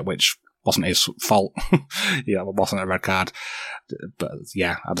Harvey Elliott, which wasn't his fault. Yeah, it wasn't a red card. But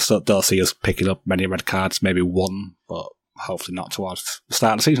yeah, I just don't see us picking up many red cards, maybe one, but hopefully not towards the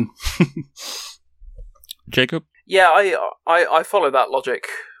start of the season. Jacob? Yeah, I follow that logic,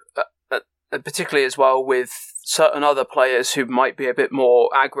 particularly as well with certain other players who might be a bit more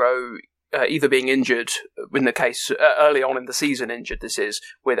aggro, either being injured, in the case early on in the season injured, this is,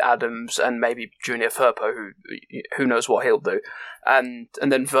 with Adams and maybe Junior Firpo, who knows what he'll do. And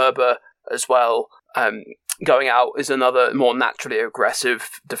then Verba as well, going out is another more naturally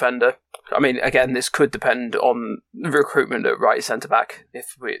aggressive defender. I mean, again, this could depend on recruitment at right centre-back.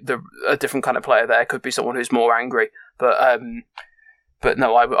 If a different kind of player there could be someone who's more angry. But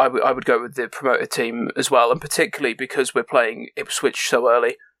no, I would go with the promoted team as well, and particularly because we're playing Ipswich so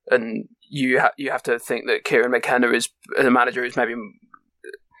early, and you have to think that Kieran McKenna is a manager who's maybe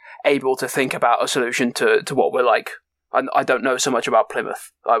able to think about a solution to what we're like. I don't know so much about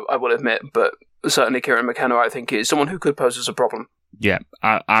Plymouth, I will admit, but certainly Kieran McKenna, I think, is someone who could pose us a problem. Yeah,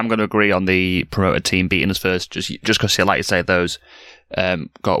 I'm going to agree on the promoted team beating us first, just because, like you say, those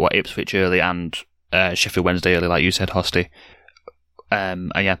got Ipswich early and Sheffield Wednesday early, like you said, Hosty.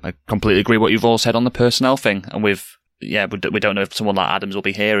 And yeah, I completely agree with what you've all said on the personnel thing, and we don't know if someone like Adams will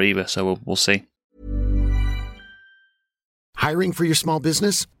be here either, so we'll see. Hiring for your small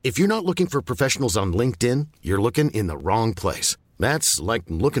business? If you're not looking for professionals on LinkedIn, you're looking in the wrong place. That's like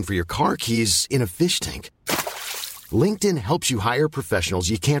looking for your car keys in a fish tank. LinkedIn helps you hire professionals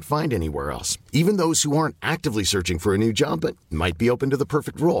you can't find anywhere else, even those who aren't actively searching for a new job but might be open to the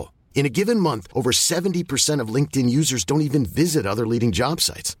perfect role. In a given month, over 70% of LinkedIn users don't even visit other leading job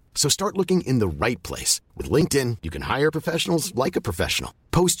sites. So start looking in the right place. With LinkedIn, you can hire professionals like a professional.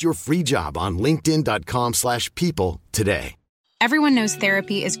 Post your free job on linkedin.com/people today. Everyone knows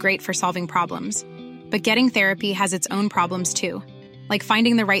therapy is great for solving problems. But getting therapy has its own problems too. Like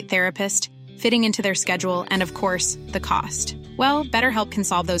finding the right therapist, fitting into their schedule, and of course, the cost. Well, BetterHelp can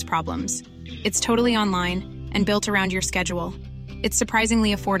solve those problems. It's totally online and built around your schedule. It's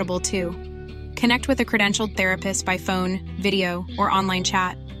surprisingly affordable too. Connect with a credentialed therapist by phone, video, or online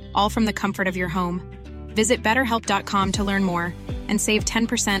chat, all from the comfort of your home. Visit BetterHelp.com to learn more and save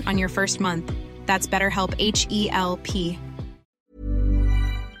 10% on your first month. That's BetterHelp, H-E-L-P.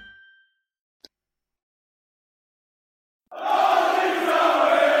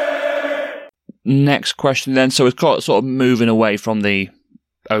 Next question then. So we've got sort of moving away from the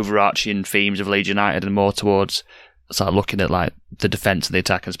overarching themes of Leeds United and more towards sort of looking at like the defence and the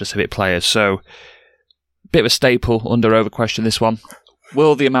attack and specific players. So bit of a staple under-over question, this one.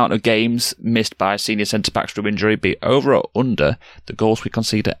 Will the amount of games missed by senior centre-backs through injury be over or under the goals we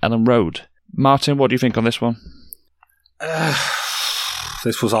concede at Ellen Road? Martin, what do you think on this one?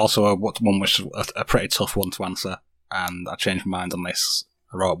 This was also one which was a pretty tough one to answer, and I changed my mind on this.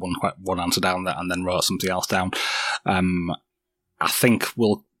 I wrote one answer down there and then wrote something else down. I think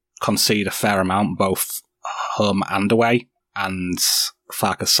we'll concede a fair amount, both home and away, and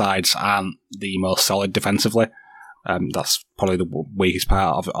Farke's sides aren't the most solid defensively. That's probably the weakest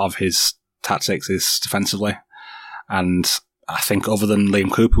part of his tactics is defensively. And I think other than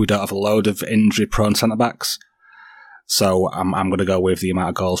Liam Cooper, we don't have a load of injury-prone centre-backs. So I'm going to go with the amount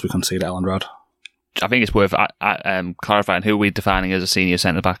of goals we concede at Ellen Road. I think it's worth clarifying who we're defining as a senior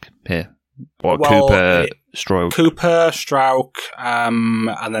centre-back here. Cooper, Stroke. Cooper, Strauch,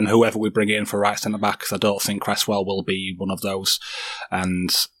 and then whoever we bring in for right centre-back, because I don't think Cresswell will be one of those. And,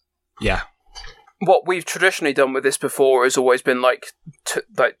 yeah. What we've traditionally done with this before has always been like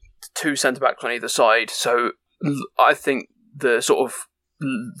two centre-backs on either side. So I think the sort of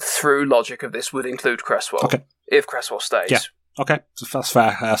through logic of this would include Cresswell, if Cresswell stays. Yeah. Okay, that's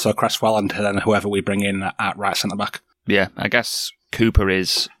fair. So Cresswell and then whoever we bring in at right centre-back. Yeah, I guess Cooper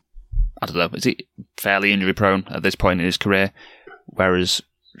is, I don't know, is he fairly injury-prone at this point in his career? Whereas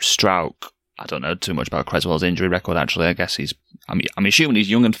Strauch, I don't know too much about Cresswell's injury record, actually. I guess I'm assuming he's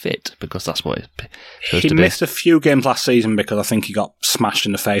young and fit, because that's what it's supposed to be. He missed a few games last season because I think he got smashed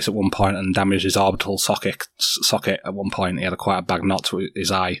in the face at one point and damaged his orbital socket at one point. He had quite a bad knot to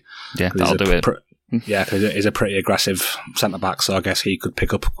his eye. Yeah, that'll do it. Yeah, because he's a pretty aggressive centre-back, so I guess he could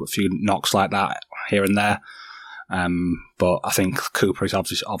pick up a few knocks like that here and there. But I think Cooper is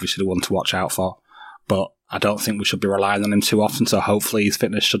obviously the one to watch out for. But I don't think we should be relying on him too often, so hopefully his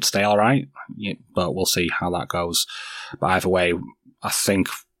fitness should stay all right. Yeah, but we'll see how that goes. But either way, I think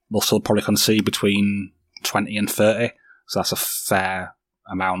we'll still probably concede between 20 and 30, so that's a fair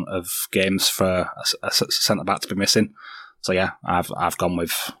amount of games for a centre-back to be missing. So yeah, I've gone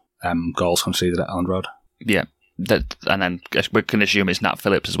with goals conceded at Ellen Road. Yeah, and then we can assume it's Nat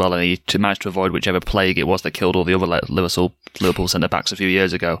Phillips as well, and he managed to avoid whichever plague it was that killed all the other Liverpool centre-backs a few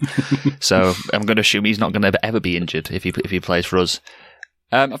years ago. So I'm going to assume he's not going to ever be injured if he plays for us.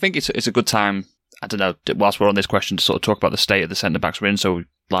 I think it's a good time, I don't know, whilst we're on this question, to sort of talk about the state of the centre-backs we're in. So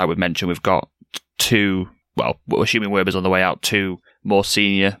like we've mentioned, we've got two, well, we're assuming Werber's on the way out, two more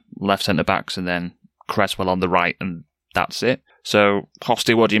senior left centre-backs, and then Cresswell on the right, and that's it. So,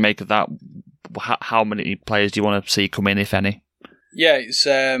 Hosty, what do you make of that? How many players do you want to see come in, if any? Yeah, it's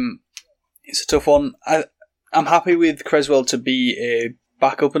a tough one. I'm happy with Cresswell to be a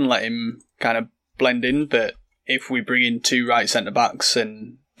backup and let him kind of blend in, but if we bring in two right centre-backs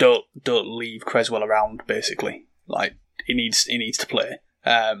and don't leave Cresswell around, basically. Like, he needs to play,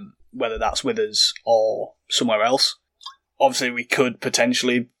 whether that's with us or somewhere else. Obviously, we could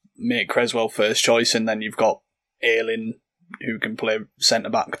potentially make Cresswell first choice, and then you've got Ayling, who can play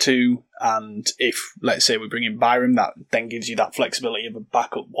centre-back too, and if, let's say, we bring in Byram, that then gives you that flexibility of a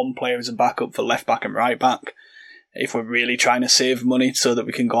backup, one player as a backup for left-back and right-back. If we're really trying to save money so that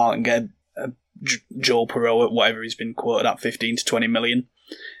we can go out and get a Joel Perreault at whatever he's been quoted at, 15 to 20 million.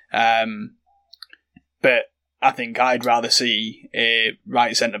 But I think I'd rather see a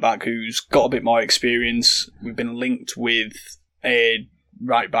right centre-back who's got a bit more experience. We've been linked with a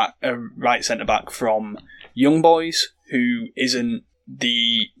right centre-back from Young Boys, who isn't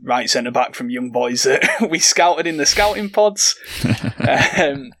the right centre-back from Young Boys that we scouted in the scouting pods.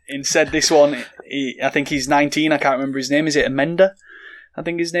 Instead, this one, I think he's 19, I can't remember his name. Is it Amenda? I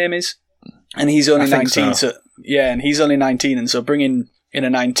think his name is. And he's only 19. So yeah, and he's only 19, and so bringing in a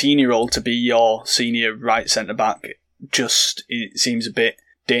 19-year-old to be your senior right centre-back, it seems a bit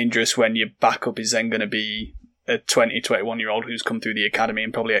dangerous when your backup is then going to be a 20, 21-year-old who's come through the academy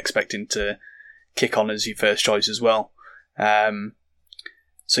and probably expecting to kick on as your first choice as well.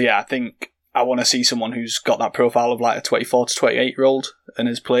 So yeah, I think I want to see someone who's got that profile of like a 24 to 28-year-old and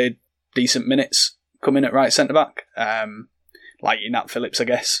has played decent minutes come in at right centre-back. Like your Nat Phillips, I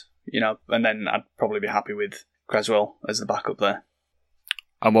guess, and then I'd probably be happy with Cresswell as the backup there.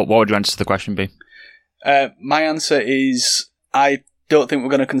 And what would your answer to the question be? My answer is, I don't think we're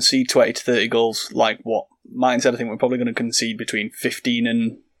going to concede 20 to 30 goals like what Martin said. I think we're probably going to concede between 15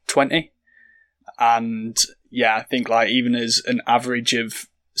 and 20. And yeah, I think like even as an average of,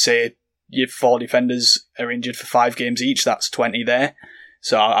 say, your 4 defenders are injured for 5 games each, that's 20 there.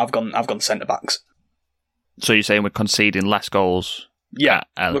 So I've gone centre-backs. So you're saying we're conceding less goals? Yeah,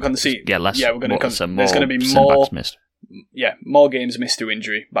 we're conceding. Yeah, less. Yeah, we're going to. There's going to be more missed. Yeah, more games missed through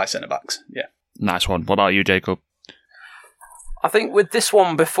injury by centre-backs. Yeah. Nice one. What about you, Jacob? I think with this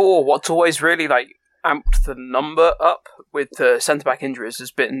one before, what's always really like amped the number up with centre-back injuries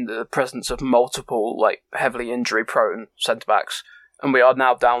has been the presence of multiple like heavily injury-prone centre-backs, and we are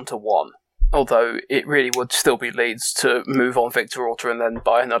now down to 1. Although it really would still be Leeds to move on Victor Orta and then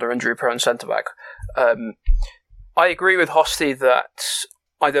buy another injury-prone centre-back. I agree with Hosty that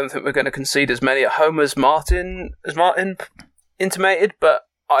I don't think we're going to concede as many at home as Martin intimated, but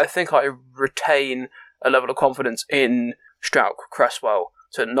I think I retain a level of confidence in Strauch Cresswell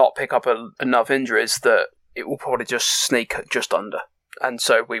to not pick up enough injuries that it will probably just sneak just under. And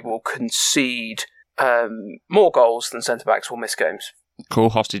so we will concede more goals than centre-backs will miss games. Cool.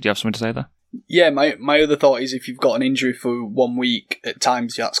 Hosty, do you have something to say there? Yeah, my other thought is if you've got an injury for 1 week, at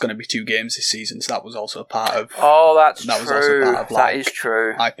times that's going to be 2 games this season, so that was also a part of... Oh, that's that true. Was also part of, like, that is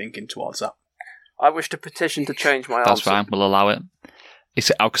true. I thinking towards that. I wish to petition to change my answer. That's fine, we'll allow it.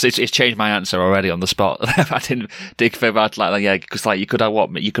 Because it's changed my answer already on the spot. I didn't dig further out because you could have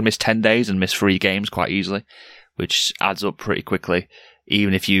you could miss 10 days and miss 3 games quite easily, which adds up pretty quickly.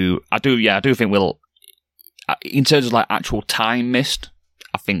 Even if I do think we'll, in terms of like actual time missed,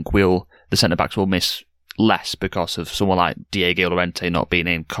 I think the centre backs will miss less because of someone like Diego Llorente not being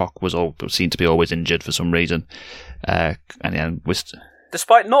in. Koch seemed to be always injured for some reason,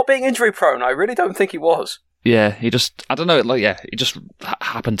 despite not being injury prone, I really don't think he was. Yeah, he just he just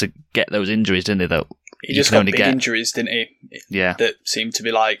happened to get those injuries, didn't he? That he just got big injuries, didn't he? Yeah, that seemed to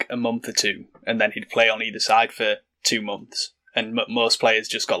be like a month or 2, and then he'd play on either side for 2 months. And most players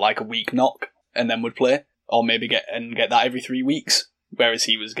just got like a week knock and then would play, or maybe get that every 3 weeks, whereas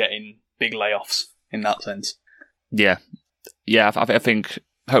he was getting big layoffs in that sense. Yeah. I think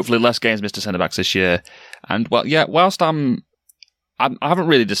hopefully less games missed to centre backs this year, and whilst I haven't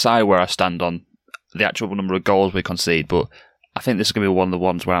really decided where I stand on the actual number of goals we concede, but I think this is going to be one of the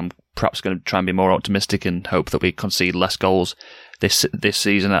ones where I'm perhaps going to try and be more optimistic and hope that we concede less goals this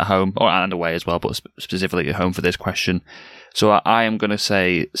season at home and away as well, but specifically at home for this question. So I am going to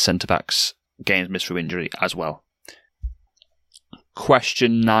say centre-backs games missed through injury as well.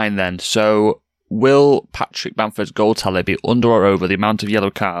 Question 9 then. So will Patrick Bamford's goal tally be under or over the amount of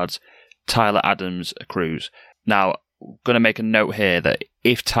yellow cards Tyler Adams accrues? Now, I'm going to make a note here that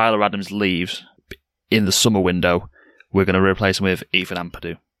if Tyler Adams leaves in the summer window, we're going to replace him with Ethan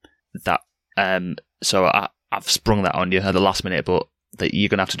Ampadu. So I've sprung that on you at the last minute, but that you're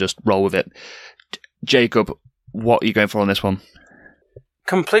going to have to just roll with it. Jacob, what are you going for on this one?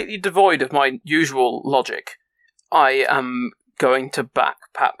 Completely devoid of my usual logic, I am going to back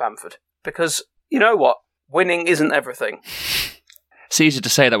Pat Bamford. Because, you know what? Winning isn't everything. It's easy to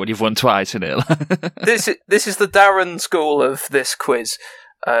say that when you've won twice, isn't it? This is the Darren school of this quiz.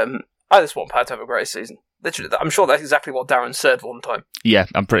 I just want Pat to have a great season. Literally, I'm sure that's exactly what Darren said one time. Yeah,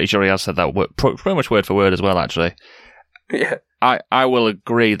 I'm pretty sure he has said that pretty much word for word as well, actually. Yeah. I will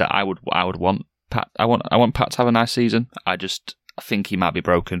agree that I would want Pat. I want Pat to have a nice season. I think he might be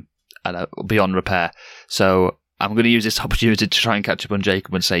broken and beyond repair. So I'm going to use this opportunity to try and catch up on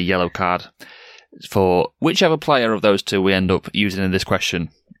Jacob and say yellow card for whichever player of those 2 we end up using in this question.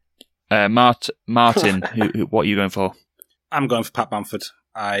 Martin, what are you going for? I'm going for Pat Bamford.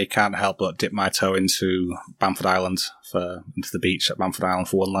 I can't help but dip my toe into Bamford Island into the beach at Bamford Island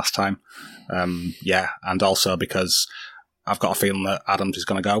for one last time. And also because I've got a feeling that Adams is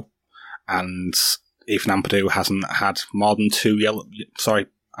going to go, and Ethan Ampadu hasn't had more than 2 yellow. Sorry,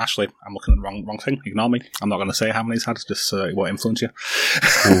 Ashley, I'm looking at the wrong thing. Ignore me. I'm not going to say how many he's had. Just it won't influence you.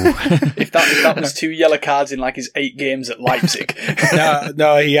 if that was 2 yellow cards in like his 8 games at Leipzig.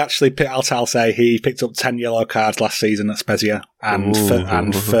 No, he actually I'll say he picked up 10 yellow cards last season at Spezia and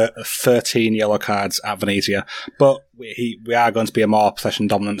 13 yellow cards at Venezia. But we are going to be a more possession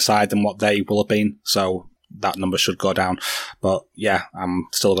dominant side than what they will have been. So that number should go down. But yeah, I'm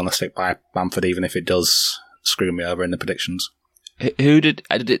still going to stick by Bamford even if it does screw me over in the predictions. Who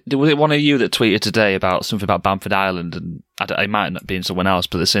was it one of you that tweeted today about something about Bamford Island? And it might not be someone else,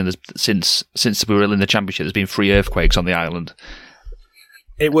 but they're saying since we were in the Championship, there's been 3 earthquakes on the island.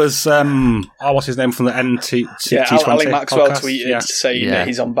 It was what's his name from the T20? Ali Maxwell tweeted saying that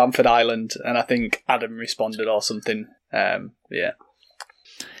he's on Bamford Island, and I think Adam responded or something.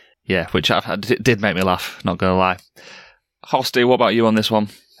 Which did make me laugh. Not gonna lie. Hosty, what about you on this one?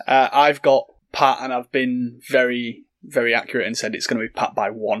 I've got Pat, and I've been very, very accurate and said it's going to be Pat by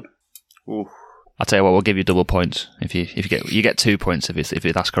 1. Ooh. I'll tell you what, we'll give you double points if you get 2 points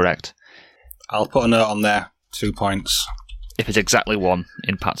if that's correct. I'll put a note on there, 2 points. If it's exactly 1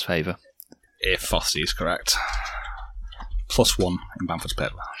 in Pat's favour. If Hosty is correct. +1 in Bamford's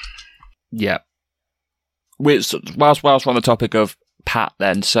paper. Yeah. Whilst we're on the topic of Pat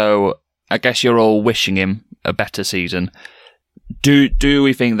then, so I guess you're all wishing him a better season. Do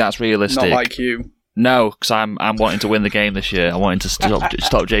we think that's realistic? Not like you. No, because I'm wanting to win the game this year. I wanted to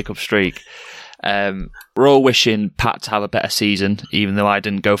stop Jacob's streak. We're all wishing Pat to have a better season, even though I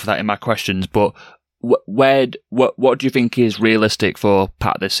didn't go for that in my questions. But what do you think is realistic for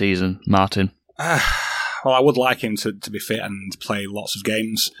Pat this season, Martin? Well, I would like him to be fit and play lots of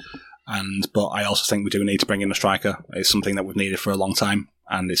games, but I also think we do need to bring in a striker. It's something that we've needed for a long time,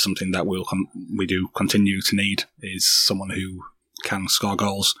 and it's something that we do continue to need, is someone who can score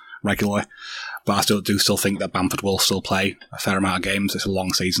goals regularly. But I do still think that Bamford will still play a fair amount of games. It's a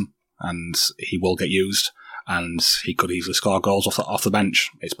long season, and he will get used, and he could easily score goals off the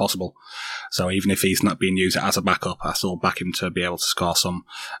bench. It's possible. So even if he's not being used as a backup, I still back him to be able to score some.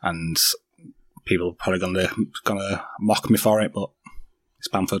 And people are probably gonna mock me for it, but it's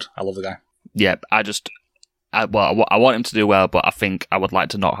Bamford. I love the guy. Yeah, I want him to do well, but I think I would like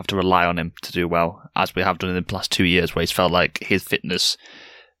to not have to rely on him to do well, as we have done in the last 2 years, where he's felt like his fitness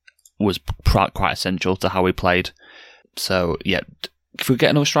was quite essential to how he played. So, yeah, if we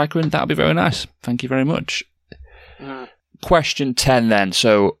get another striker in, that would be very nice. Thank you very much. Question 10 then.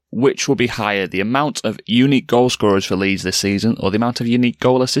 So, which will be higher, the amount of unique goal scorers for Leeds this season, or the amount of unique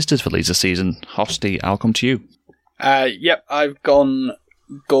goal assisters for Leeds this season? Hosty, I'll come to you. Yep, I've gone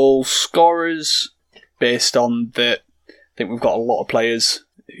goal scorers based on I think we've got a lot of players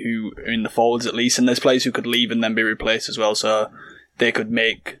who are in the forwards at least, and there's players who could leave and then be replaced as well, so they could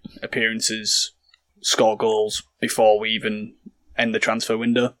make appearances, score goals before we even end the transfer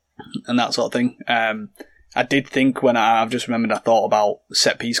window and that sort of thing. I did think I've just remembered, I thought about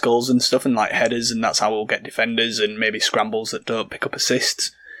set piece goals and stuff and like headers, and that's how we'll get defenders and maybe scrambles that don't pick up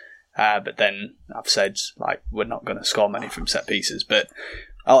assists. But then I've said like we're not going to score many from set pieces, but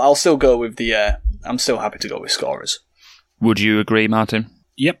I'll still go with I'm still happy to go with scorers. Would you agree, Martin?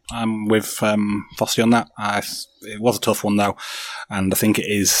 Yep, I'm with Fossey on that. It was a tough one though, and I think it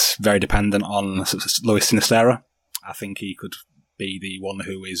is very dependent on Luis Sinisterra. I think he could be the one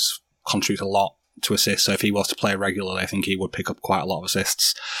who contributes a lot to assists. So if he was to play regularly, I think he would pick up quite a lot of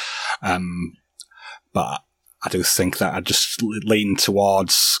assists. But I do think that I'd just lean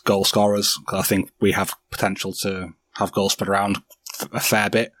towards goal scorers, because I think we have potential to have goals spread around a fair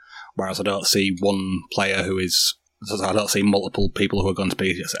bit, whereas I don't see one player I don't see multiple people who are going to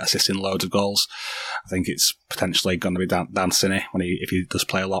be assisting loads of goals. I think it's potentially going to be Dan Cini if he does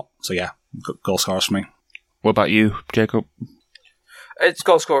play a lot. So yeah, goal scorers for me. What about you, Jacob? It's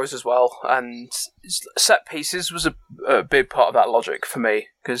goal scorers as well, and set pieces was a big part of that logic for me,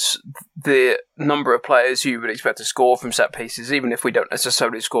 because the number of players you would expect to score from set pieces, even if we don't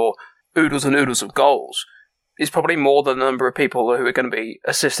necessarily score oodles and oodles of goals, is probably more than the number of people who are going to be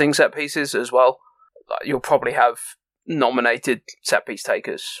assisting set pieces as well. Like, you'll probably have nominated set piece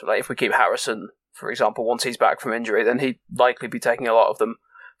takers. Like if we keep Harrison, for example, once he's back from injury, then he'd likely be taking a lot of them,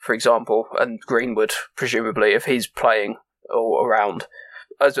 for example, and Greenwood, presumably, if he's playing all around.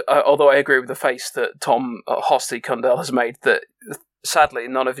 Although I agree with the face that Tom Hosty Cundell has made, that sadly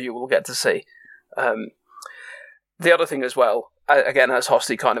none of you will get to see. The other thing as well, again, as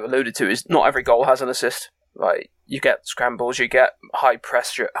Hosty kind of alluded to, is not every goal has an assist. Like, you get scrambles, you get high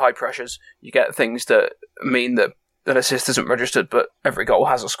pressures, you get things that mean that an assist isn't registered, but every goal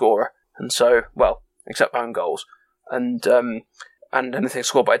has a scorer. And so, well, except own goals. And anything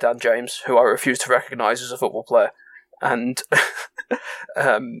scored by Dan James, who I refuse to recognise as a football player. And,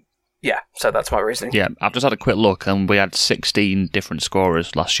 yeah, so that's my reasoning. Yeah, I've just had a quick look, and we had 16 different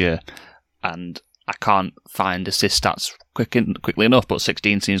scorers last year, and I can't find assist stats quickly enough, but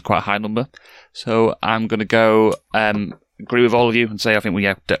 16 seems quite a high number. So I'm going to go agree with all of you and say I think we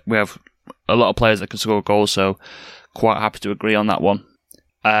have a lot of players that can score goals, so quite happy to agree on that one.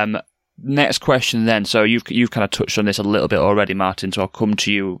 Next question then. So you've kind of touched on this a little bit already, Martin, so I'll come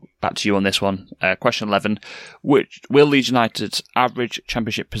back to you on this one. Question 11. Will Leeds United's average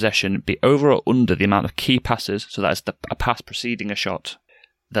championship possession be over or under the amount of key passes, so that is a pass preceding a shot,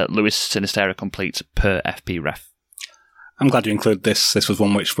 that Luis Sinisterra completes per FP Ref? I'm glad you included this. This was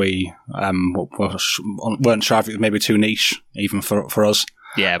one which we weren't sure if it was maybe too niche, even for us.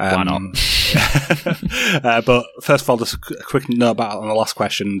 Yeah, why not? But first of all, just a quick note about on the last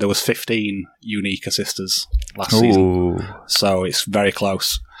question. There was 15 unique assisters last season, so it's very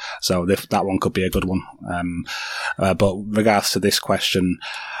close. So that one could be a good one. But regards to this question,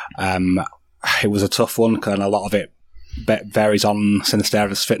 it was a tough one, and a lot of it varies on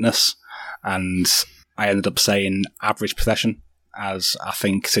Sinisterra's fitness. And I ended up saying average possession, as I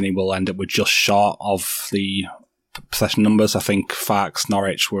think Cine will end up with just short of the possession numbers. I think Farks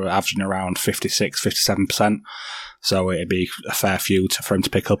Norwich were averaging around 56-57%, so it'd be a fair few for him to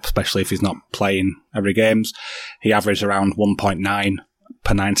pick up, especially if he's not playing every games. He averaged around 1.9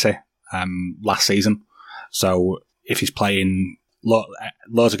 per 90 last season, so if he's playing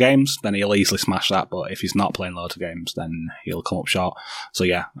loads of games, then he'll easily smash that, but if he's not playing loads of games, then he'll come up short. So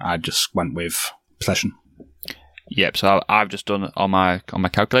yeah, I just went with possession. Yep, so I've just done it on my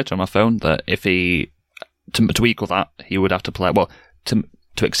calculator on my phone that if he to equal that, he would have to play, well, to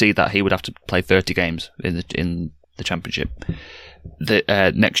exceed that, he would have to play 30 games in the Championship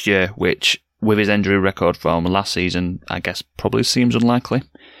next year, which, with his injury record from last season, I guess probably seems unlikely.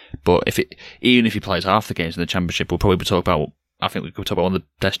 But even if he plays half the games in the Championship, we'll probably talk about, I think we could talk about one of the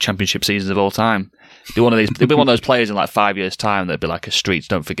best Championship seasons of all time. He'll be one of those players in like 5 years' time that'd be like a Streets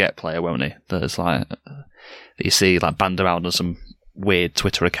Don't Forget player, won't he? That's like that you see like banned around on some weird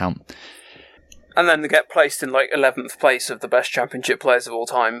Twitter account. And then they get placed in like 11th place of the best Championship players of all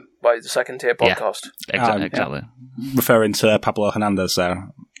time by the Second Tier podcast. Yeah, exactly. Yeah. Referring to Pablo Hernandez there.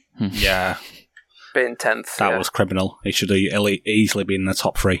 Yeah. Being 10th. That was criminal. He should have easily been in the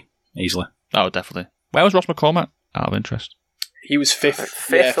top 3. Easily. Oh, definitely. Where was Ross McCormack? Out of interest. He was fifth or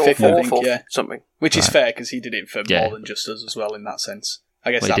fourth, I think, something. Which is fair, because he did it for more than just us as well in that sense.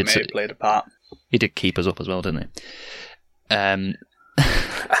 I guess that may have played a part. He did keep us up as well, didn't he?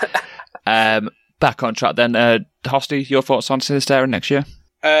 Back on track then. Hosty, your thoughts on Sinisterra next year?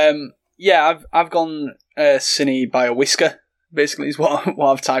 Yeah, I've gone Cine by a whisker, basically, is what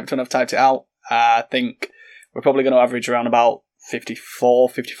I've typed when I've typed it out. I think we're probably going to average around about 54,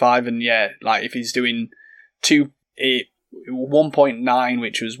 55, and yeah, like if he's doing 1.9,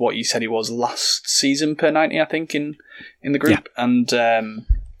 which was what you said he was last season per 90, I think, in the group, and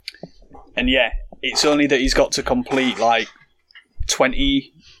yeah, it's only that he's got to complete like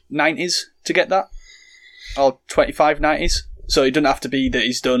 20 90s to get that, or 25 90s. So it doesn't have to be that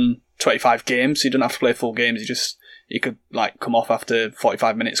he's done 25 games. He doesn't have to play full games. He could like come off after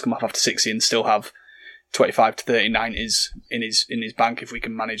 45 minutes, come off after 60, and still have 25 to 30 90s in his bank if we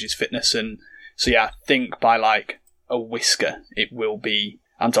can manage his fitness. And so yeah, I think by like a whisker, it will be.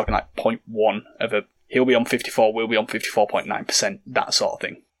 I'm talking like 0.1 of a. He'll be on 54. We'll be on 54.9%. That sort of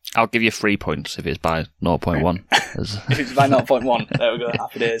thing. I'll give you 3 points if it's by 0.1. If it's by 0.1, there we go.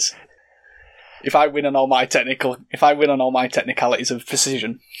 Happy days. If I win on all my technicalities of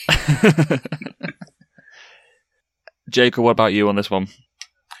precision. Jacob, what about you on this one?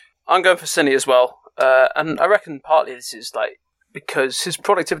 I'm going for Cine as well, and I reckon partly this is like because his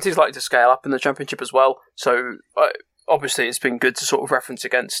productivity is likely to scale up in the Championship as well. So obviously, it's been good to sort of reference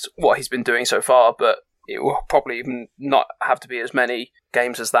against what he's been doing so far, but it will probably even not have to be as many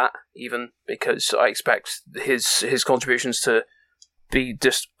games as that, even because I expect his contributions to be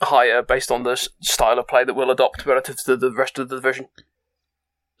just higher based on the style of play that we'll adopt relative to the rest of the division.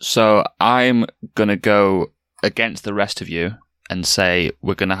 So I'm going to go against the rest of you and say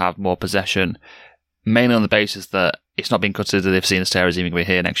we're going to have more possession, mainly on the basis that it's not being considered if Sinisterra is even going to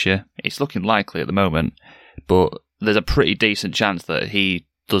be here next year. It's looking likely at the moment, but there's a pretty decent chance that he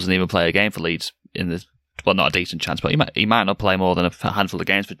doesn't even play a game for Leeds in this. Well, not a decent chance, but he might not play more than a handful of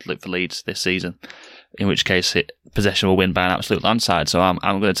games for Leeds this season, in which case possession will win by an absolute landslide. So I'm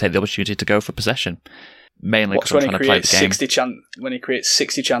going to take the opportunity to go for possession, mainly because I'm trying to play the game. When he creates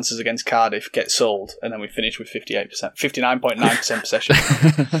 60 chances against Cardiff, gets sold, and then we finish with 59.9% possession.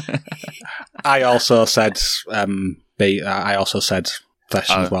 I also said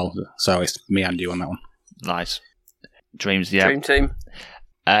possession as well, so it's me and you on that one. Nice. Dreams, yeah. Dream team.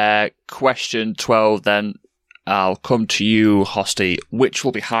 Question 12 then. I'll come to you, Hosty. Which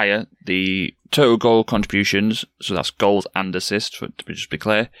will be higher, the total goal contributions, so that's goals and assists, to just be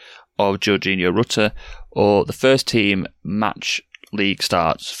clear, of Jorginho Rutter, or the first team match league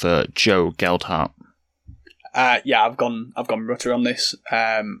starts for Joe Gelhardt? Yeah, I've gone Rutter on this.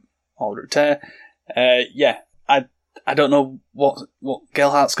 Or Rutter. Yeah, I don't know what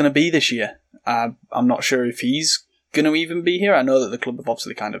Gelhardt's going to be this year. I'm not sure if he's going to even be here. I know that the club have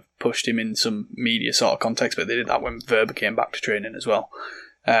obviously kind of pushed him in some media sort of context, but they did that when Verba came back to training as well.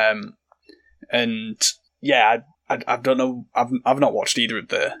 And yeah, I don't know. I've not watched either of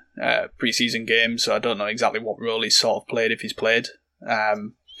the pre-season games, so I don't know exactly what role he's sort of played, if he's played.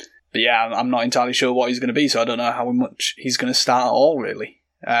 But yeah, I'm not entirely sure what he's going to be, so I don't know how much he's going to start at all, really.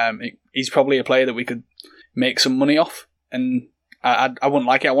 He's probably a player that we could make some money off, and I wouldn't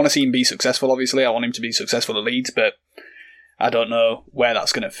like it. I want to see him be successful, obviously. I want him to be successful at Leeds, but I don't know where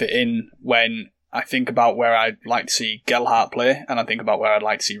that's going to fit in when I think about where I'd like to see Gelhardt play, and I think about where I'd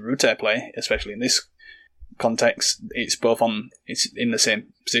like to see Rutte play, especially in this context. It's in the same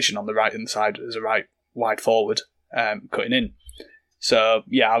position on the right-hand side as a right wide forward, cutting in. So,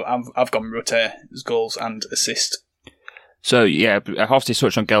 yeah, I've gone Rutte's goals and assist. So, yeah, I've obviously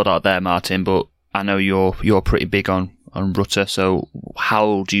touched on Gelhardt there, Martin, but I know you're pretty big on Rutte, so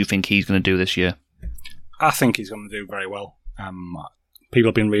how do you think he's going to do this year? I think he's going to do very well. People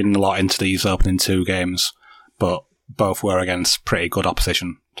have been reading a lot into these opening 2 games, but both were against pretty good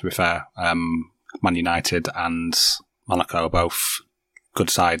opposition, to be fair. Man United and Monaco, both good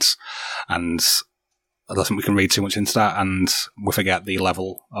sides, and I don't think we can read too much into that, and we forget the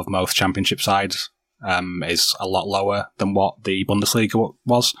level of most Championship sides is a lot lower than what the Bundesliga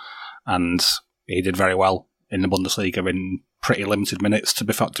was, and he did very well in the Bundesliga in pretty limited minutes, to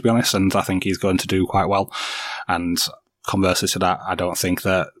be honest, and I think he's going to do quite well. And conversely to that, I don't think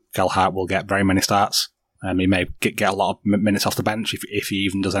that Gelhardt will get very many starts. He may get a lot of minutes off the bench if he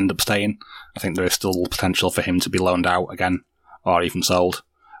even does end up staying. I think there is still potential for him to be loaned out again, or even sold.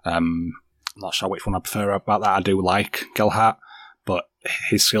 I'm not sure which one I prefer about that. I do like Gelhardt, but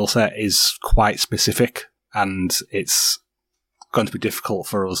his skill set is quite specific, and it's going to be difficult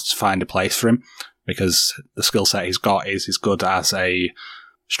for us to find a place for him, because the skill set he's got is as good as a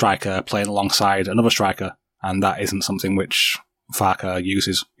striker playing alongside another striker, and that isn't something which Farke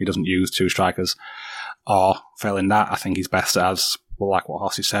uses. He doesn't use 2 strikers. Or, failing that, I think he's best as, well, like what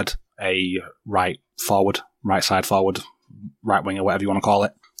Horsey said, a right side forward, right winger, whatever you want to call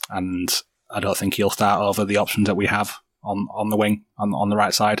it. And I don't think he'll start over the options that we have on the wing, on the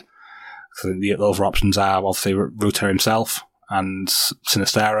right side. So the other options are obviously Rutte himself, and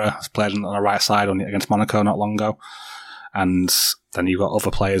Sinisterra has played on the right side against Monaco not long ago. And then you've got other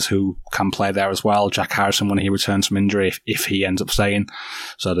players who can play there as well. Jack Harrison, when he returns from injury, if he ends up staying.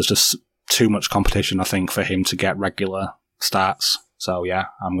 So there's just too much competition, I think, for him to get regular starts. So yeah,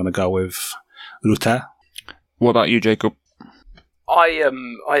 I'm going to go with Rutte. What about you, Jacob? I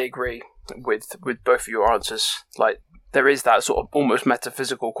agree with both of your answers. Like, there is that sort of almost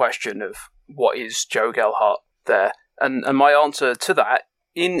metaphysical question of what is Joe Gelhardt there, and my answer to that,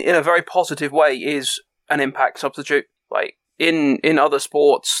 in a very positive way, is an impact substitute. Like in other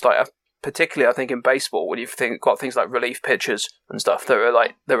sports, like particularly I think in baseball, when you've got things like relief pitchers and stuff, there are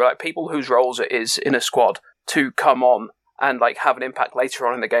like people whose roles it is in a squad to come on and like have an impact later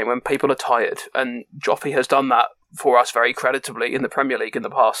on in the game when people are tired. And Joffrey has done that for us very creditably in the Premier League in the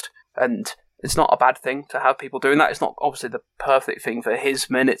past. And it's not a bad thing to have people doing that. It's not obviously the perfect thing for his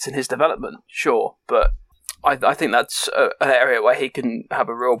minutes and his development, sure, but I think that's an area where he can have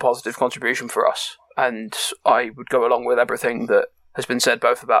a real positive contribution for us. And I would go along with everything that has been said,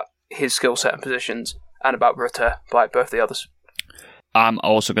 both about his skill set and positions and about Rutte by both the others. I'm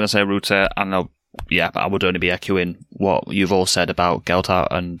also going to say Rutte, and I would only be echoing what you've all said about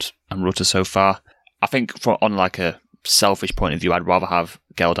Gelhardt and Rutte so far. I think on like a selfish point of view, I'd rather have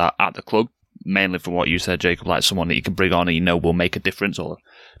Gelhardt at the club, mainly from what you said, Jacob, like someone that you can bring on and you know will make a difference or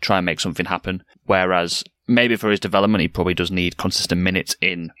try and make something happen. Whereas maybe for his development, he probably does need consistent minutes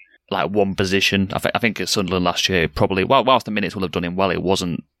in like one position. I think at Sunderland last year, probably, whilst the minutes will have done him well, it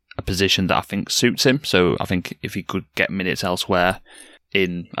wasn't a position that I think suits him. So I think if he could get minutes elsewhere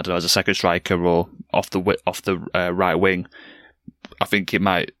in, I don't know, as a second striker or off the right wing, I think it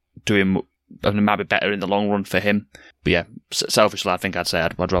might do him. It might be better in the long run for him. But yeah, selfishly, I think I'd say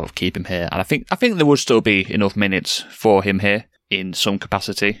I'd rather keep him here. And I think there would still be enough minutes for him here in some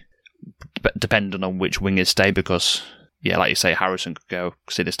capacity, depending on which wingers stay, because, yeah, like you say, Harrison could go,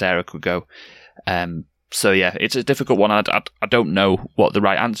 Sinisterra could go. So yeah, it's a difficult one. I don't know what the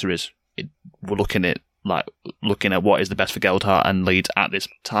right answer is. We're looking at what is the best for Gelhardt and Leeds at this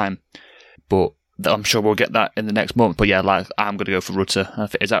time. But I'm sure we'll get that in the next month. But yeah, like I'm going to go for Rutte.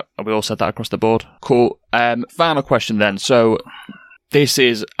 Have we all said that across the board? Cool. Final question then. So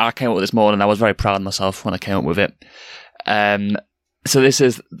I came up with this morning. I was very proud of myself when I came up with it. So this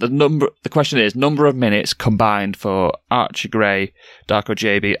is the number. The question is number of minutes combined for Archie Gray, Darko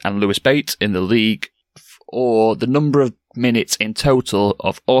Gyabi, and Lewis Bates in the league, or the number of minutes in total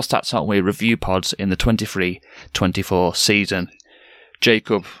of All Stats Aren't We review pods in the 23-24 season.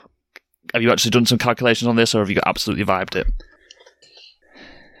 Jacob, have you actually done some calculations on this, or have you absolutely vibed it?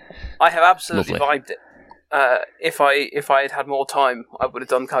 I have absolutely vibed it. If I had had more time, I would have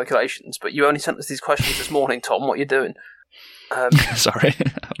done calculations. But you only sent us these questions this morning, Tom. What are you doing? Sorry,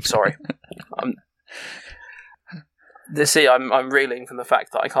 Sorry. I'm reeling from the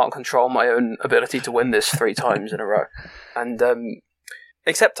fact that I can't control my own ability to win this 3 times in a row. And,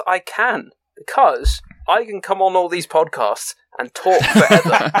 except I can, because I can come on all these podcasts and talk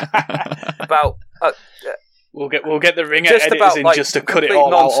forever about... We'll get the ringer just editors about, in like, just to cut it complete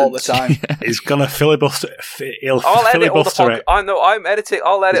all nonsense. out all the time. He's gonna filibuster. I'll edit all the filibuster it. I know, I'm editing.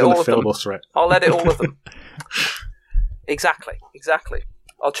 I'll edit He's gonna all of them. filibuster it. I'll edit all of them. Exactly.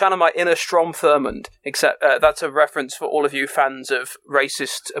 I'll channel my inner Strom Thurmond, except that's a reference for all of you fans of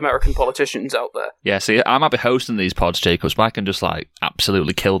racist American politicians out there. Yeah, see, I might be hosting these pods, Jacobs, but I can just like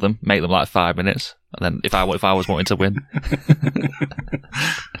absolutely kill them, make them like 5 minutes, and then if I was wanting to win,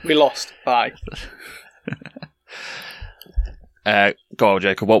 We lost. Bye. go on,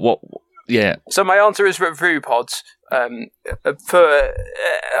 Jacob. What? Yeah. So my answer is review pods. I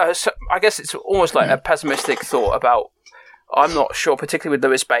guess it's almost like a pessimistic thought about. I'm not sure, particularly with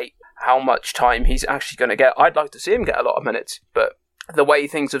Lewis Bate, how much time he's actually going to get. I'd like to see him get a lot of minutes, but the way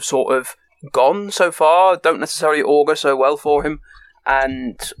things have sort of gone so far don't necessarily augur so well for him.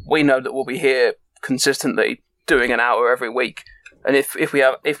 And we know that we'll be here consistently doing an hour every week. And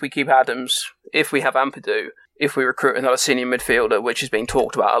if we keep Adams, if we have Ampadu, if we recruit another senior midfielder, which is being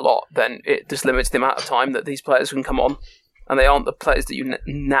talked about a lot, then it just limits the amount of time that these players can come on. And they aren't the players that you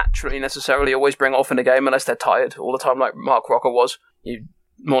naturally necessarily always bring off in a game unless they're tired all the time, like Mark Rocker was. You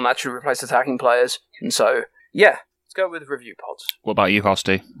more naturally replace attacking players. And so, yeah, let's go with review pods. What about you,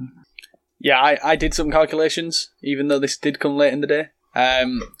 Hosty? Yeah, I did some calculations, even though this did come late in the day.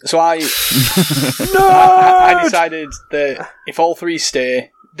 So I decided that if all 3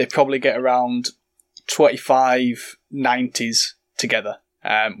 stay, they probably get around 25 90s together,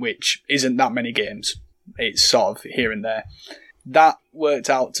 which isn't that many games. It's sort of here and there. That worked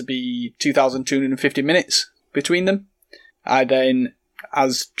out to be 2,250 minutes between them. I then,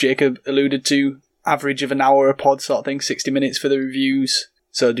 as Jacob alluded to, average of an hour a pod sort of thing, 60 minutes for the reviews.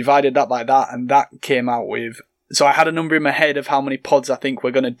 So divided that by that, and that came out with... So I had a number in my head of how many pods I think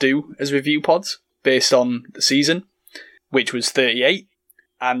we're going to do as review pods based on the season, which was 38.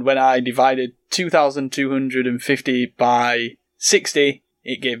 And when I divided 2,250 by 60,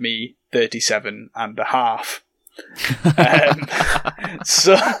 it gave me 37 and a half.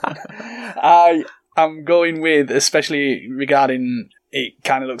 So I am going with, especially regarding it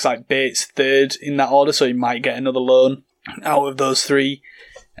kind of looks like Bates third in that order, so he might get another loan out of those 3.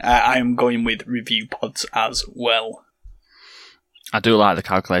 I am going with review pods as well. I do like the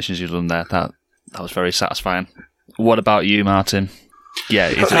calculations you've done there. That was very satisfying. What about you, Martin? Yeah,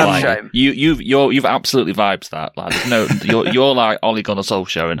 it's like you've absolutely vibed that. Like, no, you're like Ole Gunnar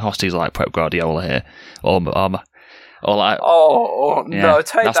Solskjaer, and Hosty's like Pep Guardiola here, or like. No,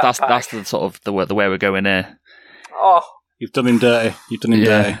 take that back. That's the sort of the way we're going here. Oh, You've done him dirty.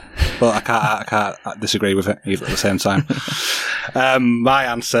 Dirty. But I can't disagree with it either at the same time. My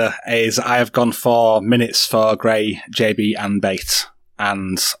answer is I have gone for minutes for Gray, JB, and Bate.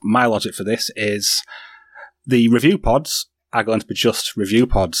 And my logic for this is the review pods are going to be just review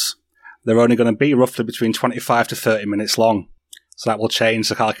pods. They're only going to be roughly between 25 to 30 minutes long. So that will change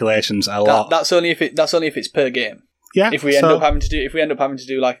the calculations a lot. That's only if it's per game. Yeah. If we end up having to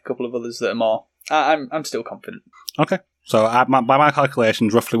do like a couple of others that are more, I'm still confident. Okay. So by my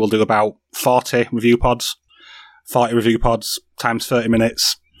calculations, roughly we'll do about 40 review pods. 40 review pods times 30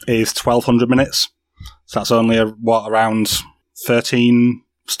 minutes is 1,200 minutes. So that's only around 13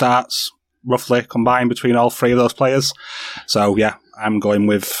 starts, roughly, combined between all 3 of those players. So yeah, I'm going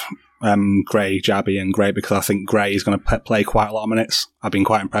with Gray, Jabi and Gray because I think Gray is going to play quite a lot of minutes. I've been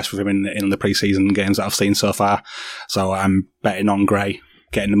quite impressed with him in the pre-season games that I've seen so far. So I'm betting on Gray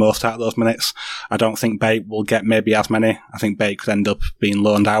getting the most out of those minutes. I don't think Bate will get maybe as many. I think Bate could end up being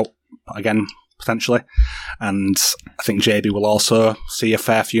loaned out again, potentially. And I think JB will also see a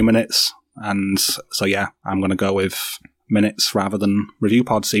fair few minutes. And so yeah, I'm going to go with minutes rather than review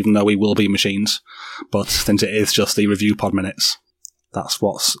pods, even though we will be machines. But since it is just the review pod minutes, that's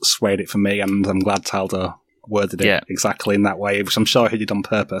what's swayed it for me, and I'm glad Taldo worded it exactly in that way, which I'm sure he did on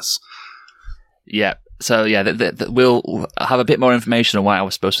purpose. Yeah. So yeah, we'll have a bit more information on why I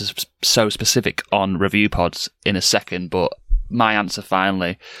was supposed to be so specific on review pods in a second, but my answer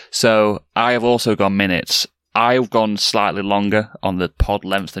finally. So I have also gone minutes. I've gone slightly longer on the pod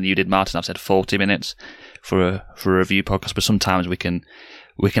length than you did, Martin. I've said 40 minutes for a review podcast, but sometimes we can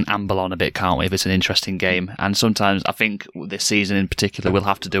amble on a bit, can't we, if it's an interesting game. And sometimes I think this season in particular we'll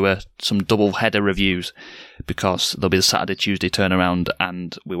have to do some double header reviews because there'll be the Saturday, Tuesday turnaround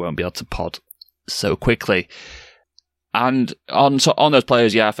and we won't be able to pod so quickly. And on those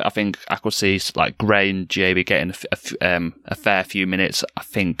players, yeah, I think I could see like Gray and JB getting a fair few minutes. I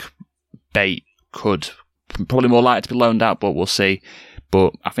think Bate could probably more likely to be loaned out, but we'll see.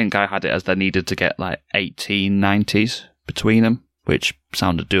 But I think I had it as they needed to get like 18 90s between them, which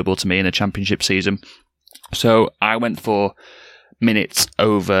sounded doable to me in a championship season. So I went for minutes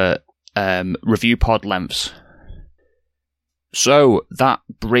over review pod lengths. So that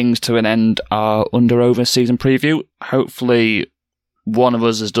brings to an end our under-over season preview. Hopefully one of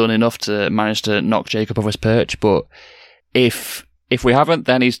us has done enough to manage to knock Jacob off his perch, but if we haven't,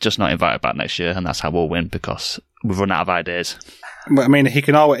 then he's just not invited back next year, and that's how we'll win, because we've run out of ideas. I mean, he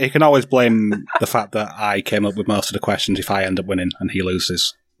can always blame the fact that I came up with most of the questions if I end up winning and he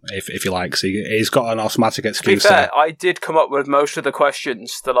loses, if he likes. He's got an automatic excuse. To be fair, I did come up with most of the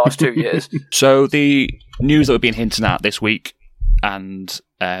questions the last 2 years. So the news that we've been hinting at this week, and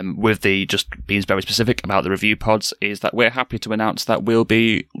with the just being very specific about the review pods, is that we're happy to announce that we'll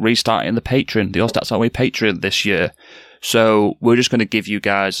be restarting the Patreon, the All Stats Aren't We Patreon this year. So we're just going to give you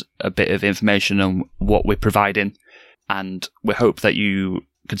guys a bit of information on what we're providing, and we hope that you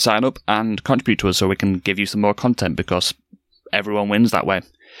can sign up and contribute to us so we can give you some more content, because everyone wins that way.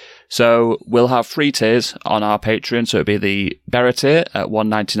 So we'll have 3 tiers on our Patreon. So it'll be the Berra tier at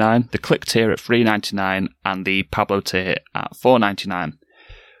 $1.99, the Click tier at $3.99, and the Pablo tier at $4.99.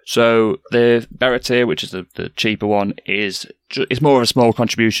 So the Berra tier, which is the cheaper one, is more of a small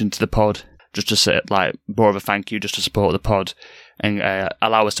contribution to the pod, just to say, like, more of a thank you, just to support the pod and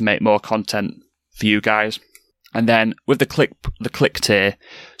allow us to make more content for you guys. And then with the Click tier,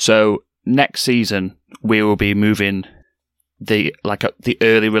 so next season we will be moving the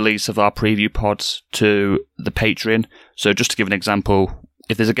early release of our preview pods to the Patreon. So just to give an example,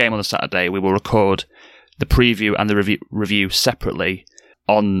 if there's a game on a Saturday, we will record the preview and the review separately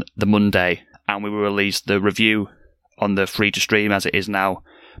on the Monday, and we will release the review on the free to stream as it is now,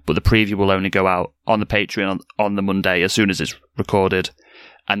 but the preview will only go out on the Patreon on the Monday as soon as it's recorded.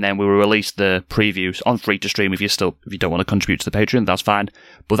 And then we will release the previews on free to stream. If you don't want to contribute to the Patreon, that's fine,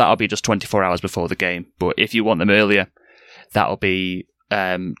 but that'll be just 24 hours before the game. But if you want them earlier, that'll be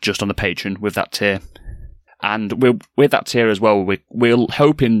just on the Patreon with that tier. And with that tier as well, we're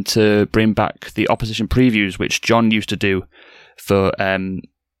hoping to bring back the opposition previews, which John used to do for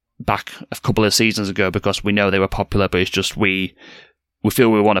back a couple of seasons ago, because we know they were popular, but it's just we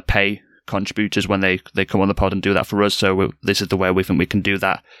feel we want to pay contributors when they come on the pod and do that for us. So this is the way we think we can do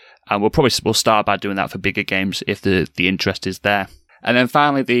that. And we'll start by doing that for bigger games if the interest is there. And then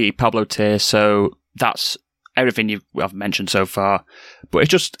finally, the Pablo tier. So that's everything I've mentioned so far, but it's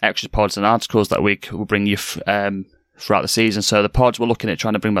just extra pods and articles that we will bring you throughout the season. So the pods, we're looking at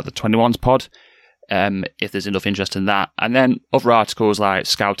trying to bring back the 21s pod, if there's enough interest in that, and then other articles like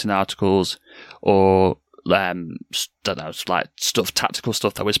scouting articles or like tactical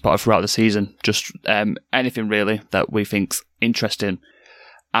stuff that we spotted throughout the season. Just anything really that we think's interesting.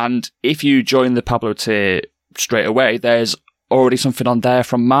 And if you join the Pablo tier straight away, there's already something on there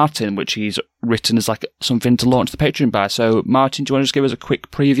from Martin, which he's written as like something to launch the Patreon by. So Martin, do you want to just give us a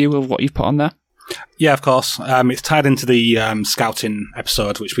quick preview of what you've put on there? Yeah, of course. It's tied into the scouting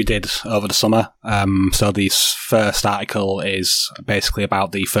episode, which we did over the summer. So the first article is basically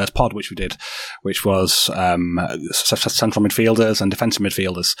about the first pod, which we did, which was central midfielders and defensive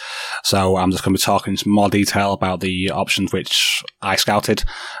midfielders. So I'm just going to be talking in some more detail about the options which I scouted,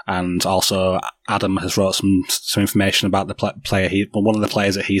 and also Adam has wrote some information about the one of the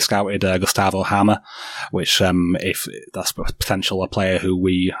players that he scouted, Gustavo Hammer, which if that's a player who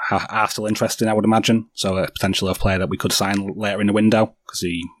we are still interested in, I would imagine. So a potential of player that we could sign later in the window, because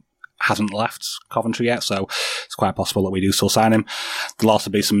he hasn't left Coventry yet, so it's quite possible that we do still sign him. There'll also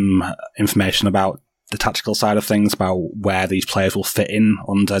be some information about the tactical side of things, about where these players will fit in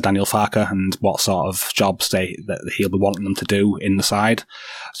under Daniel Farke and what sort of jobs that he'll be wanting them to do in the side.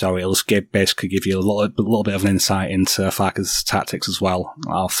 So it'll just basically give you a little bit of an insight into Farke's tactics as well.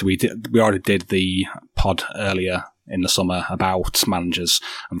 Also, we already did the pod earlier in the summer about managers,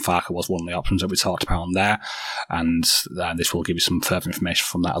 and Farke was one of the options that we talked about on there, and this will give you some further information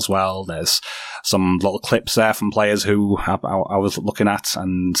from that as well. There's some little clips there from players who I was looking at,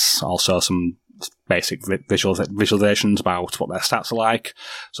 and also some basic visualizations about what their stats are like.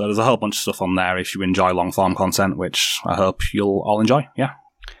 So there's a whole bunch of stuff on there if you enjoy long form content, which I hope you'll all enjoy. Yeah.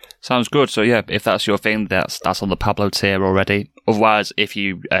 Sounds good. So yeah, if that's your thing, that's on the Pablo tier already. Otherwise, if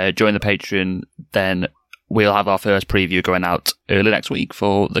you join the Patreon, then we'll have our first preview going out early next week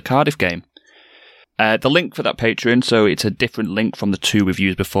for the Cardiff game. The link for that Patreon, so it's a different link from the two we've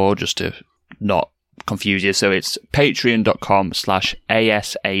used before, just to not confuse you. So it's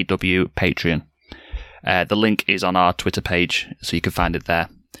patreon.com/ASAW Patreon. The link is on our Twitter page, so you can find it there.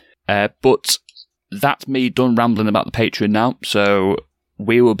 But that's me done rambling about the Patreon now, so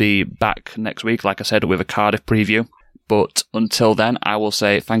we will be back next week, like I said, with a Cardiff preview. But until then, I will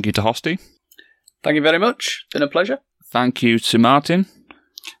say thank you to Hosty. Thank you very much. It's been a pleasure. Thank you to Martin.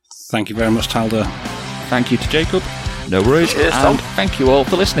 Thank you very much, Talda. Thank you to Jacob. No worries. Cheers, and Tom. thank you all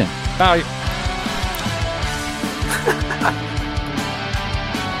for listening. Bye.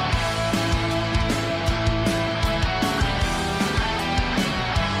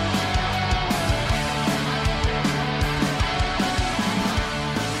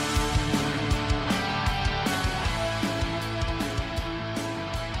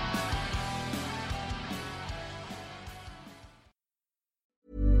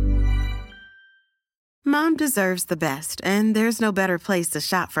 Mom deserves the best, and there's no better place to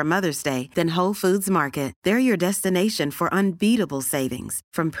shop for Mother's Day than Whole Foods Market. They're your destination for unbeatable savings,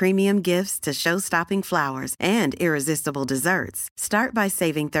 from premium gifts to show-stopping flowers and irresistible desserts. Start by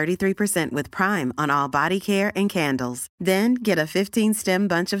saving 33% with Prime on all body care and candles. Then get a 15-stem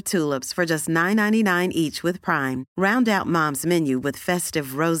bunch of tulips for just $9.99 each with Prime. Round out Mom's menu with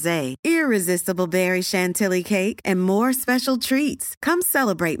festive rosé, irresistible berry chantilly cake, and more special treats. Come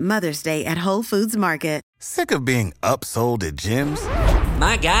celebrate Mother's Day at Whole Foods Market. Sick of being upsold at gyms?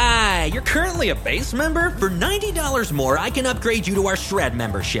 My guy, you're currently a base member? For $90 more, I can upgrade you to our Shred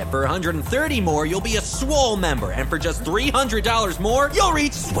membership. For $130 more, you'll be a Swole member. And for just $300 more, you'll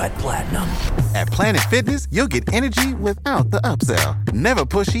reach Sweat Platinum. At Planet Fitness, you'll get energy without the upsell. Never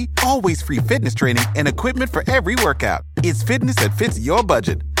pushy, always free fitness training and equipment for every workout. It's fitness that fits your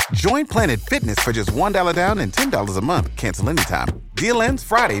budget. Join Planet Fitness for just $1 down and $10 a month. Cancel anytime. Deal ends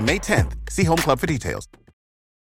Friday, May 10th. See Home Club for details.